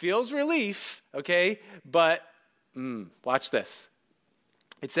 He feels relief, okay? But watch this.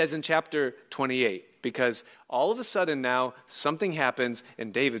 It says in chapter 28, because all of a sudden now something happens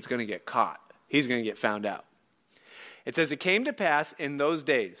and David's going to get caught. He's going to get found out. It says, "It came to pass in those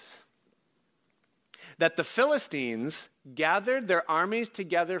days that the Philistines gathered their armies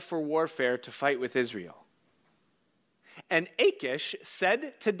together for warfare to fight with Israel. And Achish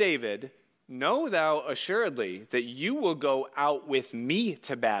said to David, 'Know thou assuredly that you will go out with me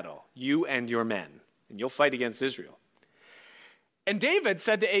to battle, you and your men, and you'll fight against Israel.' And David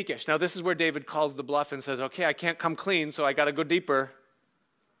said to Achish," now this is where David calls the bluff and says, "Okay, I can't come clean, so I got to go deeper."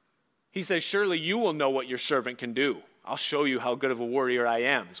 He says, "Surely you will know what your servant can do. I'll show you how good of a warrior I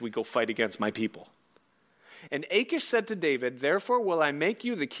am as we go fight against my people." And Achish said to David, "Therefore will I make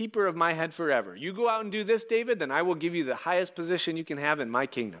you the keeper of my head forever. You go out and do this, David, then I will give you the highest position you can have in my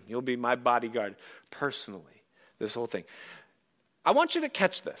kingdom. You'll be my bodyguard personally." This whole thing. I want you to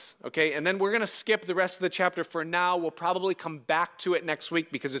catch this, okay? And then we're going to skip the rest of the chapter for now. We'll probably come back to it next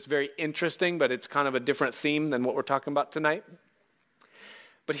week because it's very interesting, but it's kind of a different theme than what we're talking about tonight.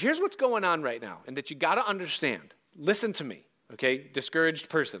 But here's what's going on right now, and that you got to understand. Listen to me, okay? Discouraged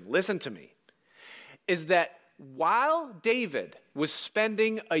person, listen to me. Is that while David was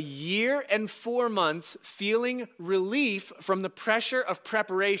spending a year and 4 months feeling relief from the pressure of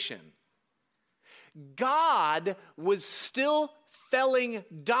preparation, God was still felling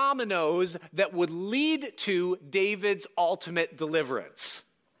dominoes that would lead to David's ultimate deliverance.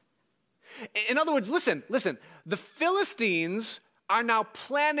 In other words, listen, the Philistines are now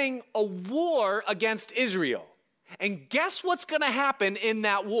planning a war against Israel. And guess what's going to happen in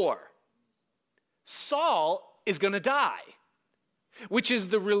that war? Saul is going to die, which is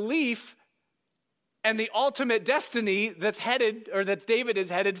the relief and the ultimate destiny that's David is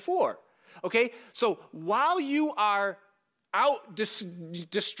headed for. Okay? So while you are out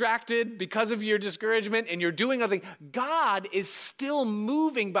distracted because of your discouragement and you're doing other things, God is still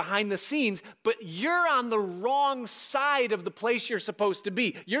moving behind the scenes, but you're on the wrong side of the place you're supposed to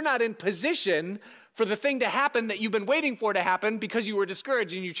be. You're not in position for the thing to happen that you've been waiting for to happen because you were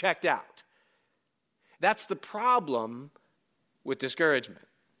discouraged and you checked out. That's the problem with discouragement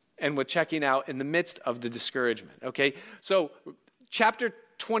and with checking out in the midst of the discouragement, okay? So chapter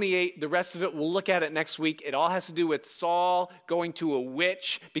 28, the rest of it, we'll look at it next week. It all has to do with Saul going to a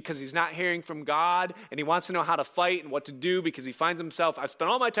witch because he's not hearing from God, and he wants to know how to fight and what to do because he finds himself, I've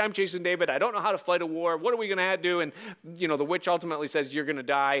spent all my time chasing David. I don't know how to fight a war. What are we going to do? And, the witch ultimately says, you're going to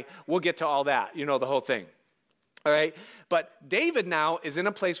die. We'll get to all that, the whole thing. All right, but David now is in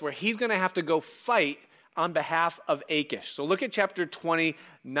a place where he's going to have to go fight on behalf of Achish. So look at chapter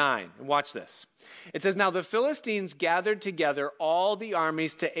 29 and watch this. It says, "Now the Philistines gathered together all the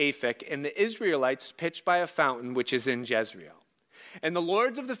armies to Aphek, and the Israelites pitched by a fountain which is in Jezreel. And the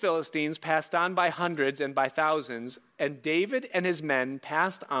lords of the Philistines passed on by hundreds and by thousands, and David and his men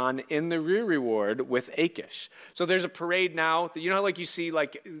passed on in the rear reward with Achish." So there's a parade now. You know how like you see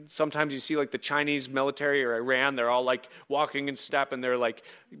like sometimes you see like the Chinese military or Iran, they're all like walking in step and they're like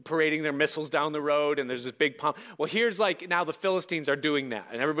parading their missiles down the road and there's this big pomp. Well, here's like now the Philistines are doing that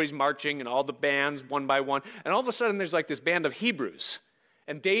and everybody's marching and all the bands one by one. And all of a sudden there's like this band of Hebrews.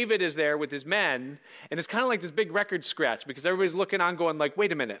 And David is there with his men, and it's kind of like this big record scratch because everybody's looking on going like,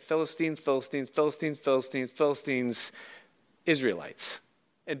 wait a minute, Philistines, Philistines, Philistines, Philistines, Philistines, Israelites.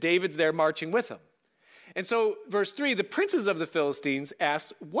 And David's there marching with them. And so verse 3, the princes of the Philistines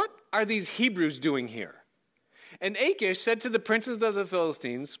asked, "What are these Hebrews doing here?" And Achish said to the princes of the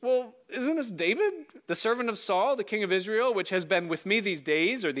Philistines, "Well, isn't this David, the servant of Saul, the king of Israel, which has been with me these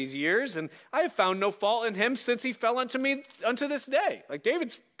days or these years? And I have found no fault in him since he fell unto me unto this day." Like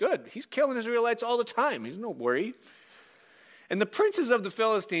David's good. He's killing Israelites all the time. He's no worry. And the princes of the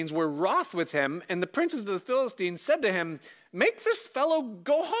Philistines were wroth with him, and the princes of the Philistines said to him, "Make this fellow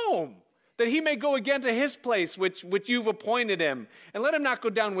go home, that he may go again to his place which you've appointed him. And let him not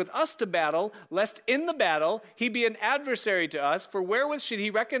go down with us to battle, lest in the battle he be an adversary to us. For wherewith should he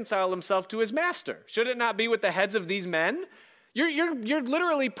reconcile himself to his master? Should it not be with the heads of these men?" You're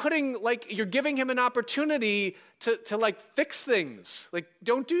literally putting, like, you're giving him an opportunity to like fix things. Like,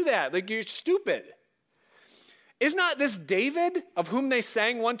 don't do that. Like, you're stupid. "Is not this David, of whom they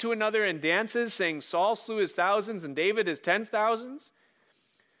sang one to another in dances, saying, Saul slew his thousands and David his 10,000s?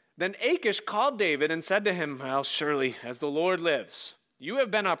 Then Achish called David and said to him, "Well, surely, as the Lord lives, you have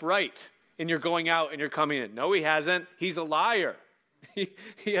been upright in your going out and your coming in." "No, he hasn't. He's a liar. He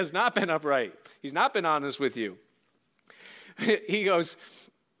has not been upright. He's not been honest with you." He goes,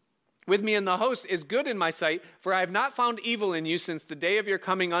 "With me in the host is good in my sight, for I have not found evil in you since the day of your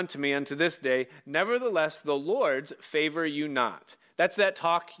coming unto me unto this day. Nevertheless, the Lord's favor you not." That's that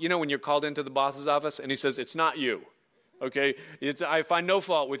talk, you know, when you're called into the boss's office and he says, "It's not you. Okay, I find no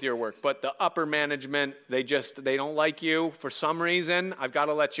fault with your work, but the upper management, they don't like you for some reason. I've got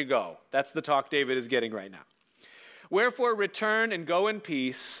to let you go." That's the talk David is getting right now. "Wherefore return and go in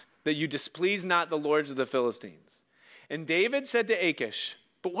peace, that you displease not the lords of the Philistines." And David said to Achish,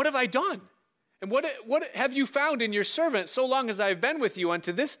 "But what have I done? And what have you found in your servant so long as I have been with you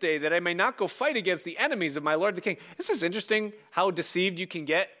unto this day, that I may not go fight against the enemies of my lord the king?" This is interesting how deceived you can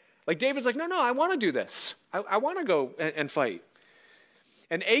get. Like David's like, no, I want to do this. I want to go and fight.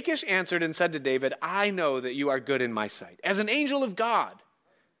 And Achish answered and said to David, "I know that you are good in my sight, as an angel of God.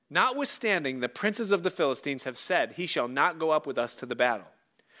 Notwithstanding, the princes of the Philistines have said, he shall not go up with us to the battle.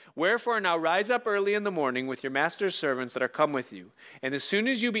 Wherefore now rise up early in the morning with your master's servants that are come with you. And as soon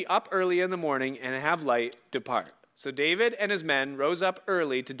as you be up early in the morning and have light, depart." So David and his men rose up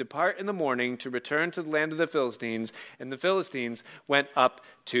early to depart in the morning to return to the land of the Philistines, and the Philistines went up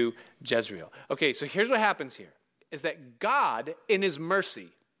to Jezreel. Okay, so here's what happens here, is that God, in his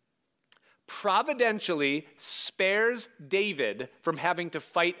mercy, providentially spares David from having to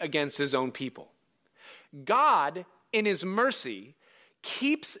fight against his own people. God, in his mercy,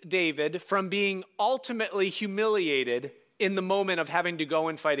 keeps David from being ultimately humiliated in the moment of having to go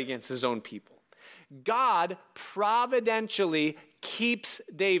and fight against his own people. God providentially keeps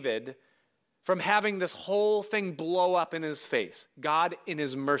David from having this whole thing blow up in his face. God, in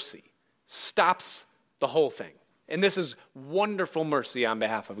his mercy, stops the whole thing. And this is wonderful mercy on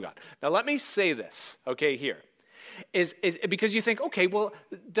behalf of God. Now, let me say this, okay, here. Is because you think, okay, well,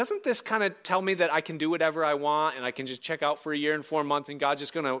 doesn't this kind of tell me that I can do whatever I want and I can just check out for a year and 4 months and God's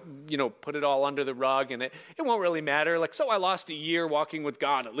just going to, put it all under the rug and it won't really matter. Like, so I lost a year walking with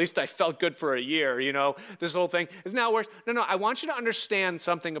God. At least I felt good for a year, this whole thing is now worse. No, I want you to understand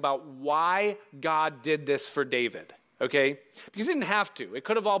something about why God did this for David, okay? Because he didn't have to. It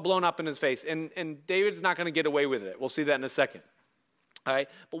could have all blown up in his face and David's not going to get away with it. We'll see that in a second. All right,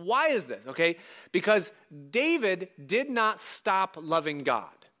 but why is this, okay? Because David did not stop loving God.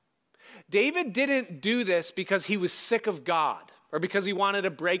 David didn't do this because he was sick of God or because he wanted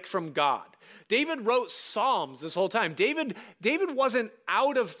a break from God. David wrote Psalms this whole time. David wasn't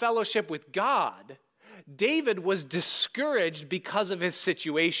out of fellowship with God. David was discouraged because of his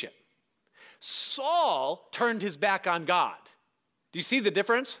situation. Saul turned his back on God. Do you see the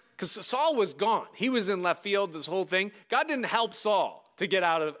difference? Because Saul was gone. He was in left field, this whole thing. God didn't help Saul to get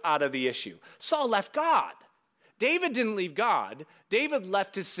out of the issue. Saul left God. David didn't leave God. David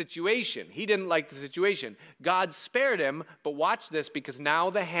left his situation. He didn't like the situation. God spared him, but watch this, because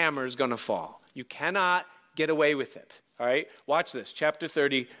now the hammer is going to fall. You cannot get away with it. All right? Watch this. Chapter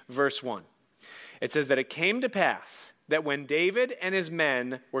 30, verse 1. It says that it came to pass that when David and his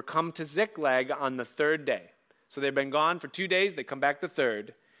men were come to Ziklag on the third day, so they've been gone for 2 days, they come back the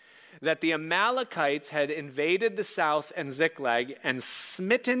third, that the Amalekites had invaded the south and Ziklag and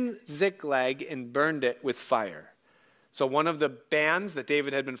smitten Ziklag and burned it with fire. So one of the bands that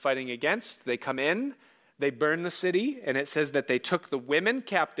David had been fighting against, they come in, they burn the city, and it says that they took the women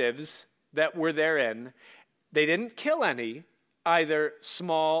captives that were therein. They didn't kill any, either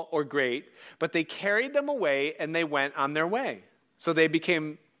small or great, but they carried them away and they went on their way. So they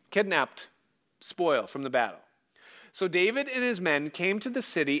became kidnapped, spoil from the battle. So David and his men came to the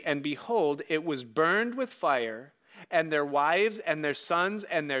city, and behold, it was burned with fire, and their wives and their sons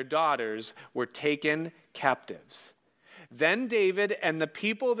and their daughters were taken captives. Then David and the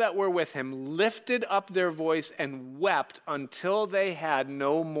people that were with him lifted up their voice and wept until they had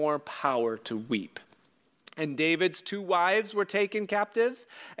no more power to weep. And David's 2 wives were taken captives,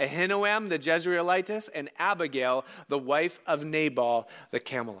 Ahinoam the Jezreelitess and Abigail, the wife of Nabal the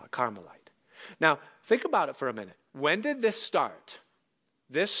Carmelite. Now, think about it for a minute. When did this start?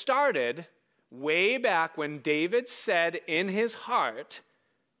 This started way back when David said in his heart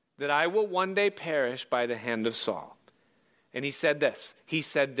that I will one day perish by the hand of Saul. And he said this. He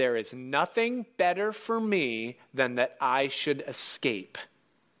said, there is nothing better for me than that I should escape.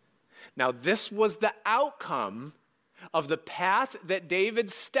 Now, this was the outcome of the path that David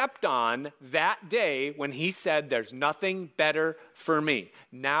stepped on that day when he said, there's nothing better for me.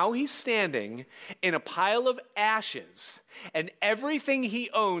 Now he's standing in a pile of ashes, and everything he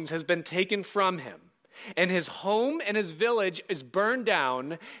owns has been taken from him. And his home and his village is burned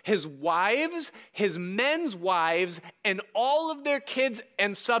down. His wives, his men's wives, and all of their kids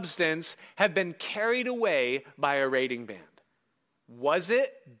and substance have been carried away by a raiding band. Was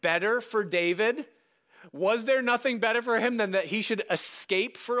it better for David? Was there nothing better for him than that he should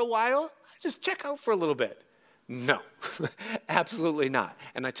escape for a while? Just check out for a little bit. No, absolutely not.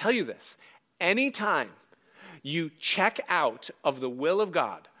 And I tell you this, anytime you check out of the will of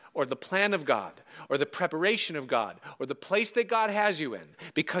God or the plan of God or the preparation of God or the place that God has you in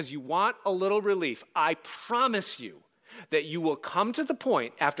because you want a little relief, I promise you that you will come to the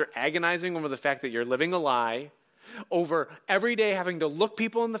point after agonizing over the fact that you're living a lie, over every day having to look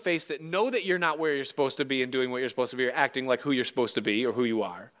people in the face that know that you're not where you're supposed to be and doing what you're supposed to be or acting like who you're supposed to be or who you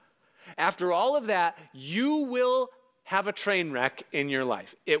are. After all of that, you will have a train wreck in your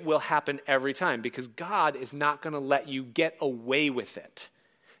life. It will happen every time because God is not going to let you get away with it.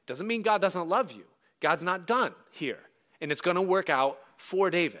 Doesn't mean God doesn't love you. God's not done here. And it's going to work out for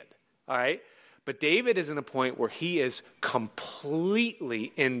David. All right? But David is in a point where he is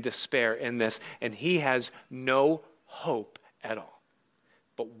completely in despair in this, and he has no hope at all.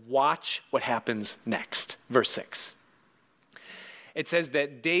 But watch what happens next. Verse 6. It says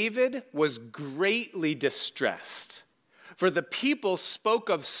that David was greatly distressed, for the people spoke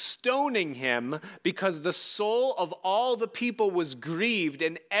of stoning him because the soul of all the people was grieved,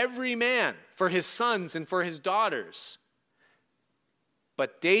 and every man for his sons and for his daughters.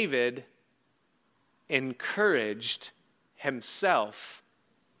 But David encouraged himself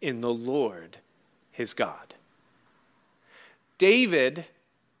in the Lord his God. David,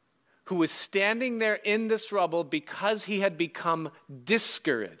 who was standing there in this rubble because he had become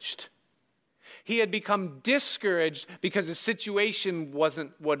discouraged. He had become discouraged because the situation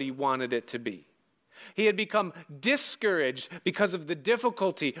wasn't what he wanted it to be. He had become discouraged because of the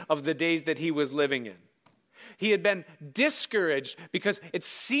difficulty of the days that he was living in. He had been discouraged because it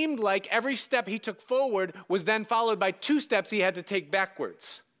seemed like every step he took forward was then followed by 2 steps he had to take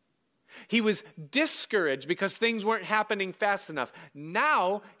backwards. He was discouraged because things weren't happening fast enough.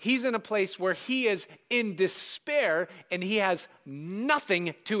 Now he's in a place where he is in despair and he has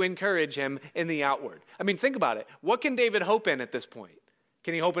nothing to encourage him in the outward. I mean, think about it. What can David hope in at this point?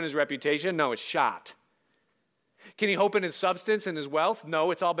 Can he hope in his reputation? No, it's shot. Can he hope in his substance and his wealth? No,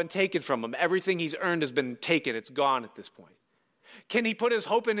 it's all been taken from him. Everything he's earned has been taken. It's gone at this point. Can he put his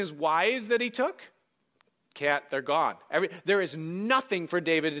hope in his wives that he took? Can't. They're gone. There is nothing for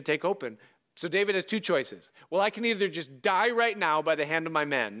David to take hope in. So David has 2 choices. Well, I can either just die right now by the hand of my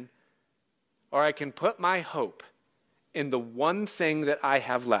men, or I can put my hope in the one thing that I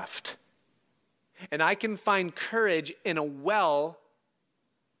have left. And I can find courage in a well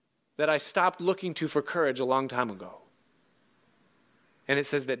that I stopped looking to for courage a long time ago. And it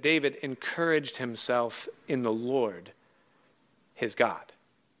says that David encouraged himself in the Lord, his God.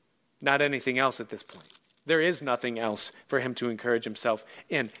 Not anything else at this point. There is nothing else for him to encourage himself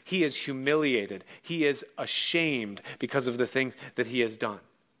in. He is humiliated. He is ashamed because of the things that he has done.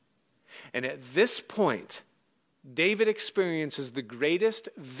 And at this point, David experiences the greatest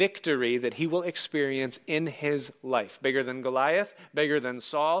victory that he will experience in his life. Bigger than Goliath, bigger than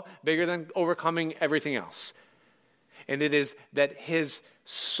Saul, bigger than overcoming everything else. And it is that his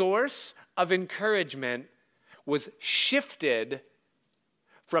source of encouragement was shifted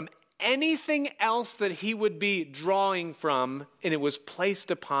from anything else that he would be drawing from, and it was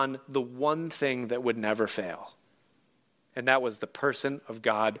placed upon the one thing that would never fail. And that was the person of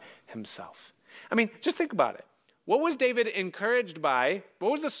God himself. I mean, just think about it. What was David encouraged by?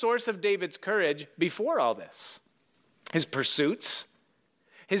 What was the source of David's courage before all this? His pursuits,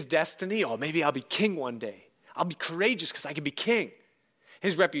 his destiny. Oh, maybe I'll be king one day. I'll be courageous because I can be king.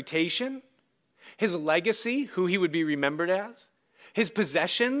 His reputation, his legacy, who he would be remembered as, his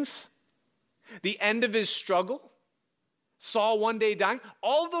possessions, the end of his struggle, Saul one day dying.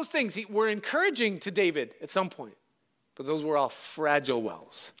 All of those things were encouraging to David at some point, but those were all fragile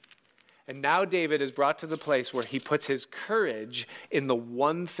wells. And now David is brought to the place where he puts his courage in the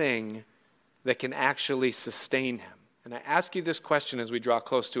one thing that can actually sustain him. And I ask you this question as we draw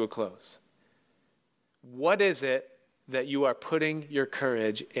close to a close. What is it that you are putting your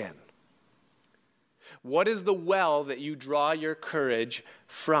courage in? What is the well that you draw your courage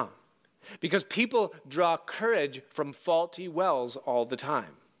from? Because people draw courage from faulty wells all the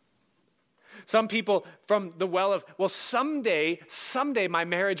time. Some people from the well of, well, someday my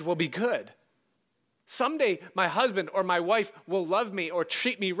marriage will be good. Someday my husband or my wife will love me or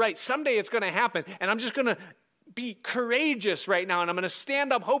treat me right. Someday it's going to happen, and I'm just going to be courageous right now, and I'm going to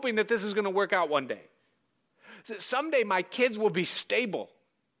stand up hoping that this is going to work out one day. Someday my kids will be stable,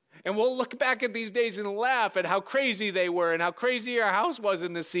 and we'll look back at these days and laugh at how crazy they were and how crazy our house was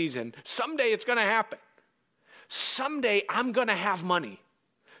in this season. Someday it's going to happen. Someday I'm going to have money.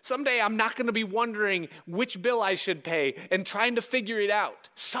 Someday I'm not going to be wondering which bill I should pay and trying to figure it out.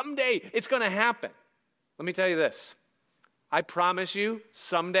 Someday it's going to happen. Let me tell you this. I promise you,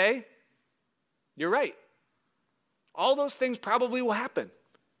 someday, you're right. All those things probably will happen.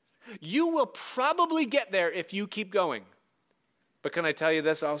 You will probably get there if you keep going. But can I tell you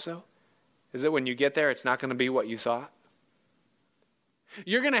this also? Is that when you get there, it's not going to be what you thought.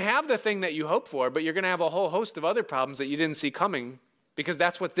 You're going to have the thing that you hope for, but you're going to have a whole host of other problems that you didn't see coming, because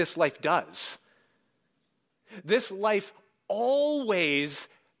that's what this life does. This life always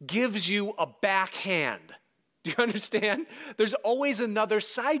gives you a backhand. Do you understand? There's always another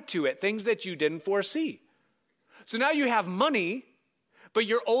side to it, things that you didn't foresee. So now you have money, but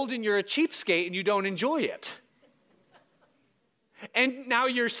you're old and you're a cheapskate and you don't enjoy it. And now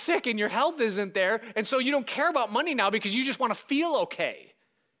you're sick and your health isn't there, and so you don't care about money now because you just want to feel okay.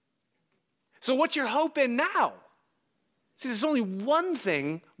 So what's your hope in now? See, there's only one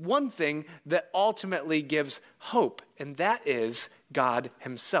thing that ultimately gives hope, and that is God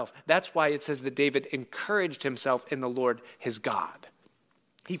himself. That's why it says that David encouraged himself in the Lord his God.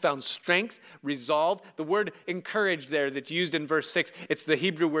 He found strength, resolve. The word encouraged there that's used in verse 6, it's the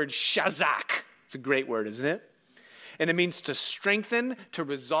Hebrew word shazak. It's a great word, isn't it? And it means to strengthen, to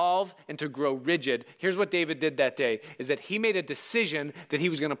resolve, and to grow rigid. Here's what David did that day, is that he made a decision that he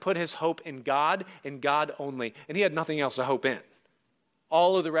was going to put his hope in God and God only. And he had nothing else to hope in.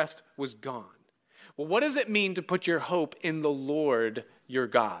 All of the rest was gone. Well, what does it mean to put your hope in the Lord your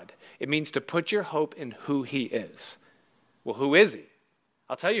God? It means to put your hope in who he is. Well, who is he?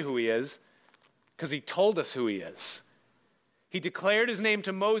 I'll tell you who he is, because he told us who he is. He declared his name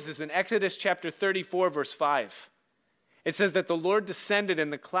to Moses in Exodus chapter 34, verse 5. It says that the Lord descended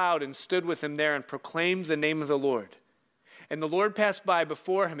in the cloud and stood with him there and proclaimed the name of the Lord. And the Lord passed by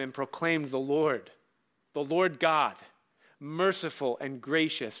before him and proclaimed the Lord God, merciful and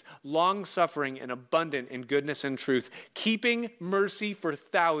gracious, long-suffering and abundant in goodness and truth, keeping mercy for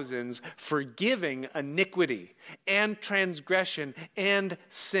thousands, forgiving iniquity and transgression and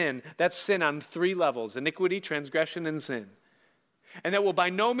sin. That's sin on 3 levels: iniquity, transgression, and sin. And that will by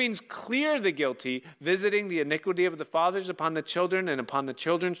no means clear the guilty, visiting the iniquity of the fathers upon the children and upon the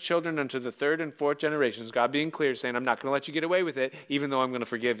children's children unto the 3rd and 4th generations. God being clear, saying, I'm not going to let you get away with it, even though I'm going to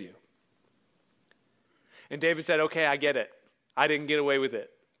forgive you. And David said, okay, I get it. I didn't get away with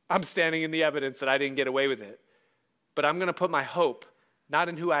it. I'm standing in the evidence that I didn't get away with it. But I'm going to put my hope not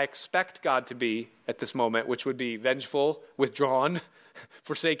in who I expect God to be at this moment, which would be vengeful, withdrawn,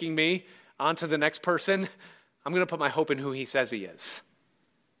 forsaking me, on to the next person. I'm going to put my hope in who he says he is.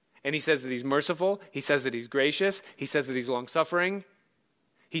 And he says that he's merciful. He says that he's gracious. He says that he's long-suffering.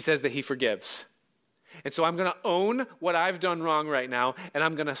 He says that he forgives. And so I'm going to own what I've done wrong right now, and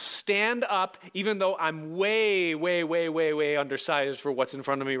I'm going to stand up even though I'm way, way, way, way, way undersized for what's in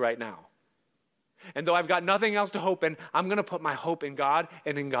front of me right now. And though I've got nothing else to hope in, I'm going to put my hope in God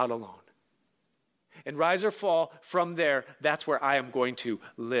and in God alone. And rise or fall from there, that's where I am going to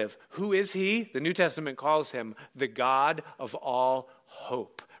live. Who is he? The New Testament calls him the God of all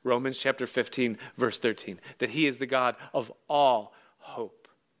hope. Romans chapter 15, verse 13, that he is the God of all hope.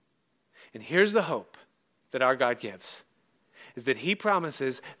 And here's the hope that our God gives, is that he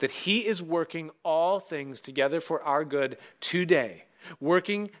promises that he is working all things together for our good today,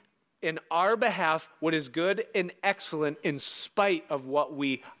 working in our behalf what is good and excellent in spite of what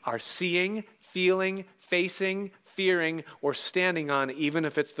we are seeing, feeling, facing, fearing, or standing on, even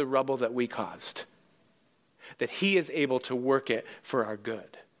if it's the rubble that we caused. That he is able to work it for our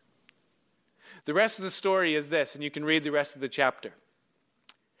good. The rest of the story is this, and you can read the rest of the chapter,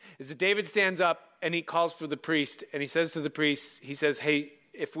 is that David stands up and he calls for the priest, and he says to the priest, he says, hey,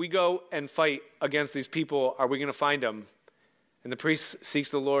 if we go and fight against these people, are we going to find them? And the priest seeks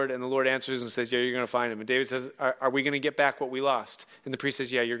the Lord, and the Lord answers and says, yeah, you're going to find him. And David says, are we going to get back what we lost? And the priest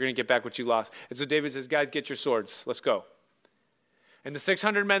says, yeah, you're going to get back what you lost. And so David says, guys, get your swords. Let's go. And the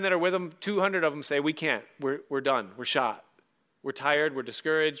 600 men that are with him, 200 of them say, we can't. We're done. We're shot. We're tired. We're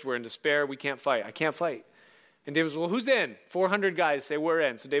discouraged. We're in despair. We can't fight. I can't fight. And David says, well, who's in? 400 guys say, we're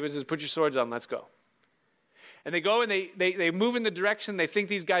in. So David says, put your swords on. Let's go. And they go and they move in the direction they think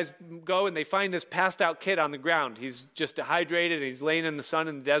these guys go, and they find this passed out kid on the ground. He's just dehydrated, and he's laying in the sun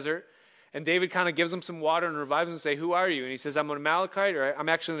in the desert. And David kind of gives him some water and revives him and say, who are you? And he says, I'm an Amalekite, or I'm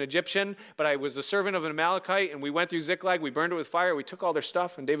actually an Egyptian, but I was a servant of an Amalekite, and we went through Ziklag, we burned it with fire, we took all their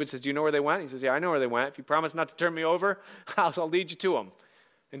stuff. And David says, do you know where they went? He says, yeah, I know where they went. If you promise not to turn me over, I'll lead you to them.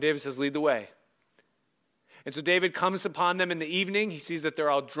 And David says, lead the way. And so David comes upon them in the evening. He sees that they're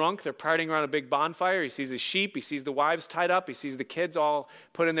all drunk. They're partying around a big bonfire. He sees the sheep. He sees the wives tied up. He sees the kids all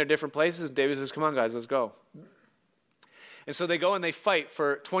put in their different places. David says, come on, guys, let's go. And so they go and they fight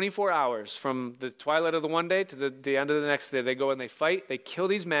for 24 hours from the twilight of the one day to the end of the next day. They go and they fight. They kill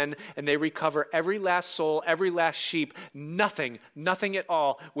these men, and they recover every last soul, every last sheep. Nothing at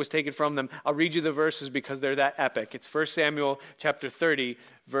all was taken from them. I'll read you the verses because they're that epic. It's 1 Samuel chapter 30,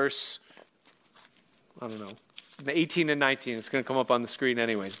 verse 18 and 19. It's going to come up on the screen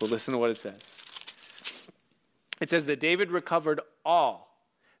anyways, but listen to what it says. It says that David recovered all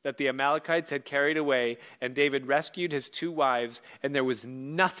that the Amalekites had carried away, and David rescued his 2 wives, and there was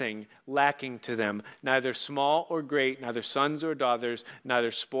nothing lacking to them, neither small or great, neither sons or daughters,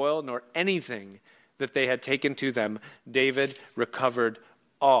 neither spoil nor anything that they had taken to them. David recovered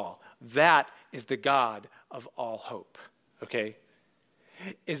all. That is the God of all hope, okay?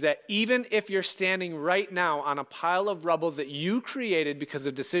 Is that even if you're standing right now on a pile of rubble that you created because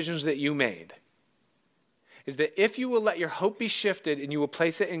of decisions that you made, is that if you will let your hope be shifted and you will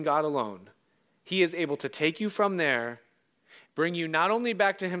place it in God alone, he is able to take you from there, bring you not only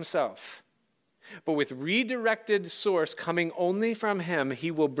back to himself, but with redirected source coming only from him, he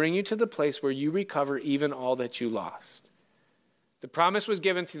will bring you to the place where you recover even all that you lost. The promise was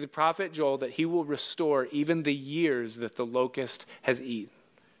given through the prophet Joel that he will restore even the years that the locust has eaten.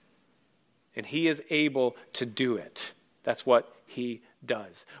 And he is able to do it. That's what he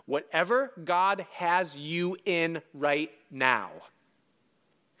does. Whatever God has you in right now,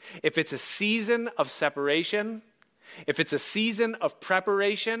 if it's a season of separation, if it's a season of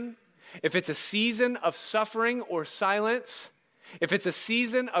preparation, if it's a season of suffering or silence, if it's a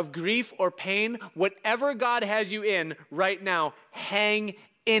season of grief or pain, whatever God has you in right now, hang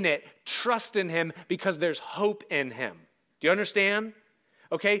in it. Trust in him because there's hope in him. Do you understand?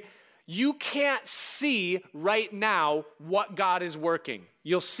 Okay? You can't see right now what God is working.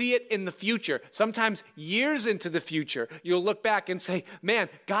 You'll see it in the future. Sometimes years into the future, you'll look back and say, man,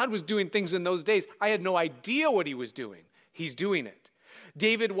 God was doing things in those days. I had no idea what he was doing. He's doing it.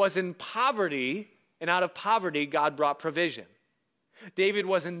 David was in poverty, and out of poverty, God brought provision. David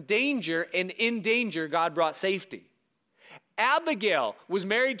was in danger, and in danger, God brought safety. Abigail was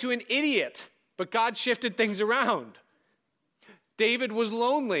married to an idiot, but God shifted things around. David was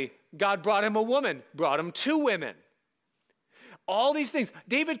lonely. God brought him a woman, brought him 2 women. All these things.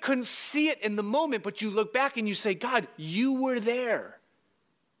 David couldn't see it in the moment, but you look back and you say, God, you were there.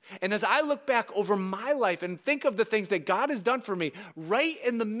 And as I look back over my life and think of the things that God has done for me, right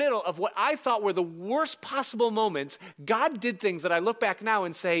in the middle of what I thought were the worst possible moments, God did things that I look back now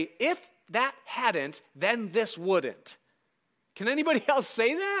and say, if that hadn't, then this wouldn't. Can anybody else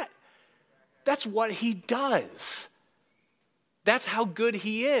say that? That's what he does. That's how good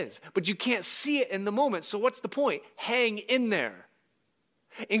he is. But you can't see it in the moment. So what's the point? Hang in there.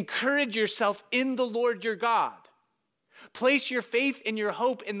 Encourage yourself in the Lord your God. Place your faith and your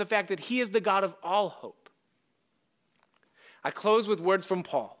hope in the fact that he is the God of all hope. I close with words from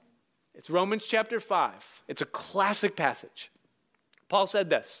Paul. It's Romans chapter 5. It's a classic passage. Paul said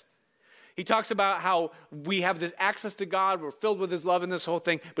this. He talks about how we have this access to God, we're filled with his love and this whole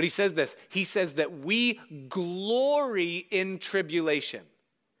thing, but he says this. He says that we glory in tribulation.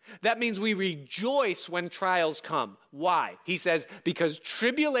 That means we rejoice when trials come. Why? He says, because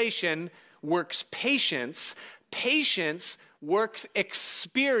tribulation works patience, patience works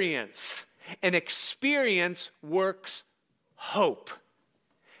experience, and experience works hope.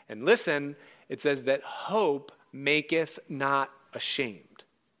 And listen, it says that hope maketh not ashamed.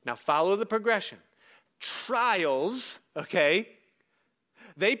 Now follow the progression. Trials, okay,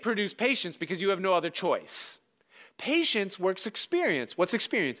 they produce patience because you have no other choice. Patience works experience. What's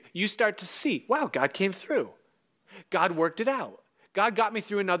experience? You start to see, wow, God came through. God worked it out. God got me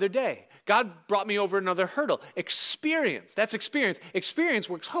through another day. God brought me over another hurdle. Experience, that's experience. Experience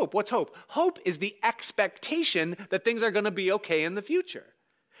works hope. What's hope? Hope is the expectation that things are going to be okay in the future.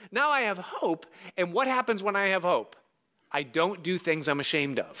 Now I have hope, and what happens when I have hope? I don't do things I'm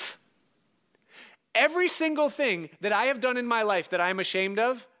ashamed of. Every single thing that I have done in my life that I'm ashamed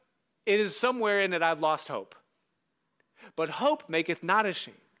of, it is somewhere in it I've lost hope. But hope maketh not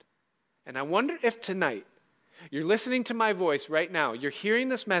ashamed. And I wonder if tonight, you're listening to my voice right now, you're hearing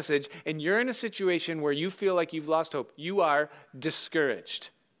this message, and you're in a situation where you feel like you've lost hope. You are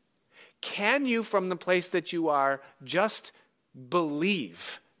discouraged. Can you, from the place that you are, just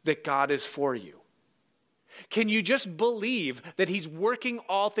believe that God is for you? Can you just believe that he's working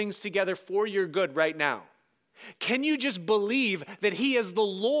all things together for your good right now? Can you just believe that he is the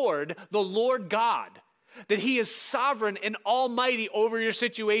Lord God, that he is sovereign and almighty over your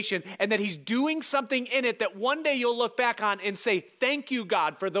situation, and that he's doing something in it that one day you'll look back on and say, thank you,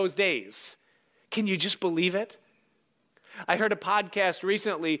 God, for those days? Can you just believe it? I heard a podcast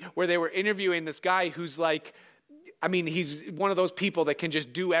recently where they were interviewing this guy who's like, he's one of those people that can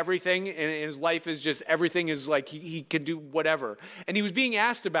just do everything, and his life is just, everything is like, he can do whatever. And he was being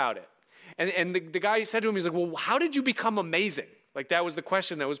asked about it. And the guy said to him, he's like, well, how did you become amazing? Like, that was the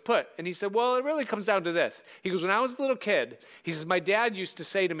question that was put. And he said, well, it really comes down to this. He goes, when I was a little kid, he says, my dad used to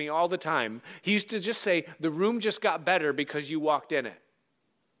say to me all the time, he used to just say, the room just got better because you walked in it.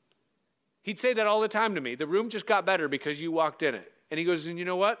 He'd say that all the time to me. The room just got better because you walked in it. And he goes, and you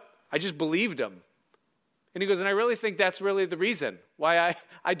know what? I just believed him. And he goes, and I really think that's really the reason why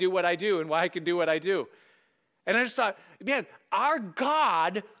I do what I do and why I can do what I do. And I just thought, man, our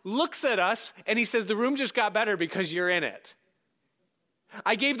God looks at us and he says, the room just got better because you're in it.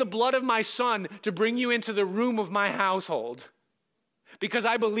 I gave the blood of my son to bring you into the room of my household because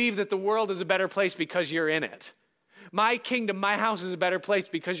I believe that the world is a better place because you're in it. My kingdom, my house is a better place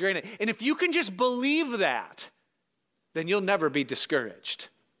because you're in it. And if you can just believe that, then you'll never be discouraged.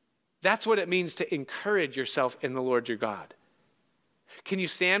 That's what it means to encourage yourself in the Lord your God. Can you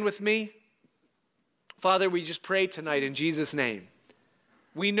stand with me? Father, we just pray tonight in Jesus' name.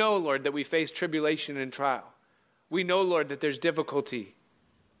 We know, Lord, that we face tribulation and trial. We know, Lord, that there's difficulty.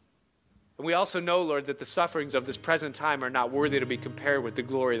 And we also know, Lord, that the sufferings of this present time are not worthy to be compared with the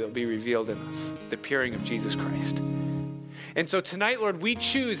glory that will be revealed in us, the appearing of Jesus Christ. And so tonight, Lord, we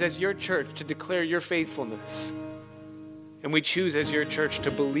choose as your church to declare your faithfulness. And we choose as your church to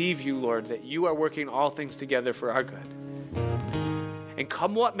believe you, Lord, that you are working all things together for our good. And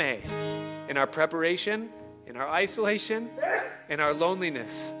come what may, in our preparation, in our isolation, in our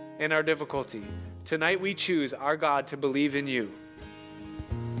loneliness, in our difficulty, tonight we choose, our God, to believe in you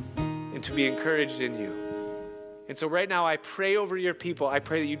and to be encouraged in you. And so right now I pray over your people. I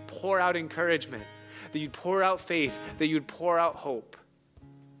pray that you'd pour out encouragement, that you'd pour out faith, that you'd pour out hope,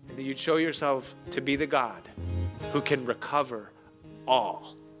 and that you'd show yourself to be the God who can recover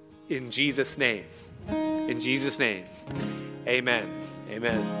all. In Jesus' name. In Jesus' name. Amen.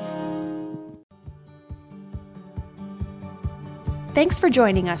 Amen. Thanks for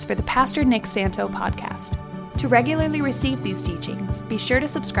joining us for the Pastor Nick Santo podcast. To regularly receive these teachings, be sure to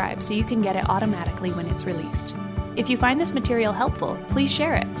subscribe so you can get it automatically when it's released. If you find this material helpful, please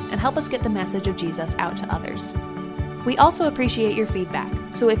share it and help us get the message of Jesus out to others. We also appreciate your feedback,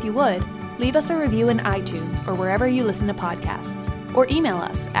 so if you would, leave us a review in iTunes or wherever you listen to podcasts, or email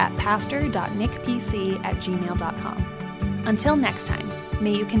us at pastor.nickpc@gmail.com. Until next time,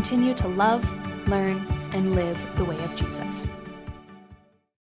 may you continue to love, learn, and live the way of Jesus.